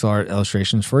do pixel art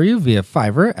illustrations for you via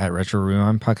Fiverr at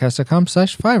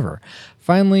retrorewindpodcast.com/Fiverr.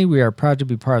 Finally, we are proud to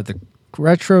be part of the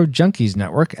Retro Junkies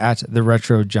Network at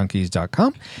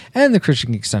theretrojunkies.com and the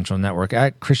Christian Geek Central Network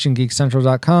at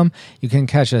christiangeekcentral.com. You can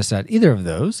catch us at either of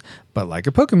those, but like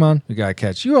a Pokemon, we gotta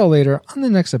catch you all later on the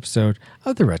next episode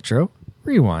of the Retro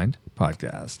Rewind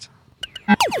Podcast.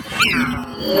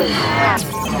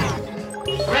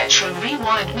 Retro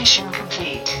Rewind mission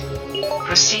complete.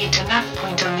 Proceed to nav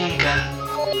point Omega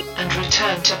and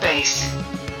return to base.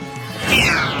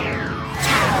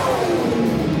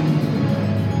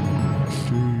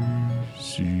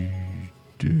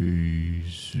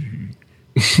 Daisy,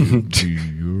 to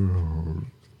your heart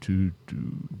to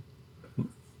do.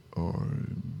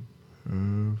 I'm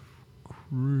half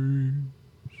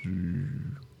crazy,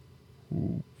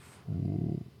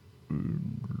 hopeful, in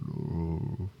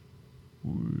love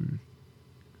with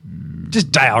you.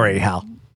 Just die already, Hal.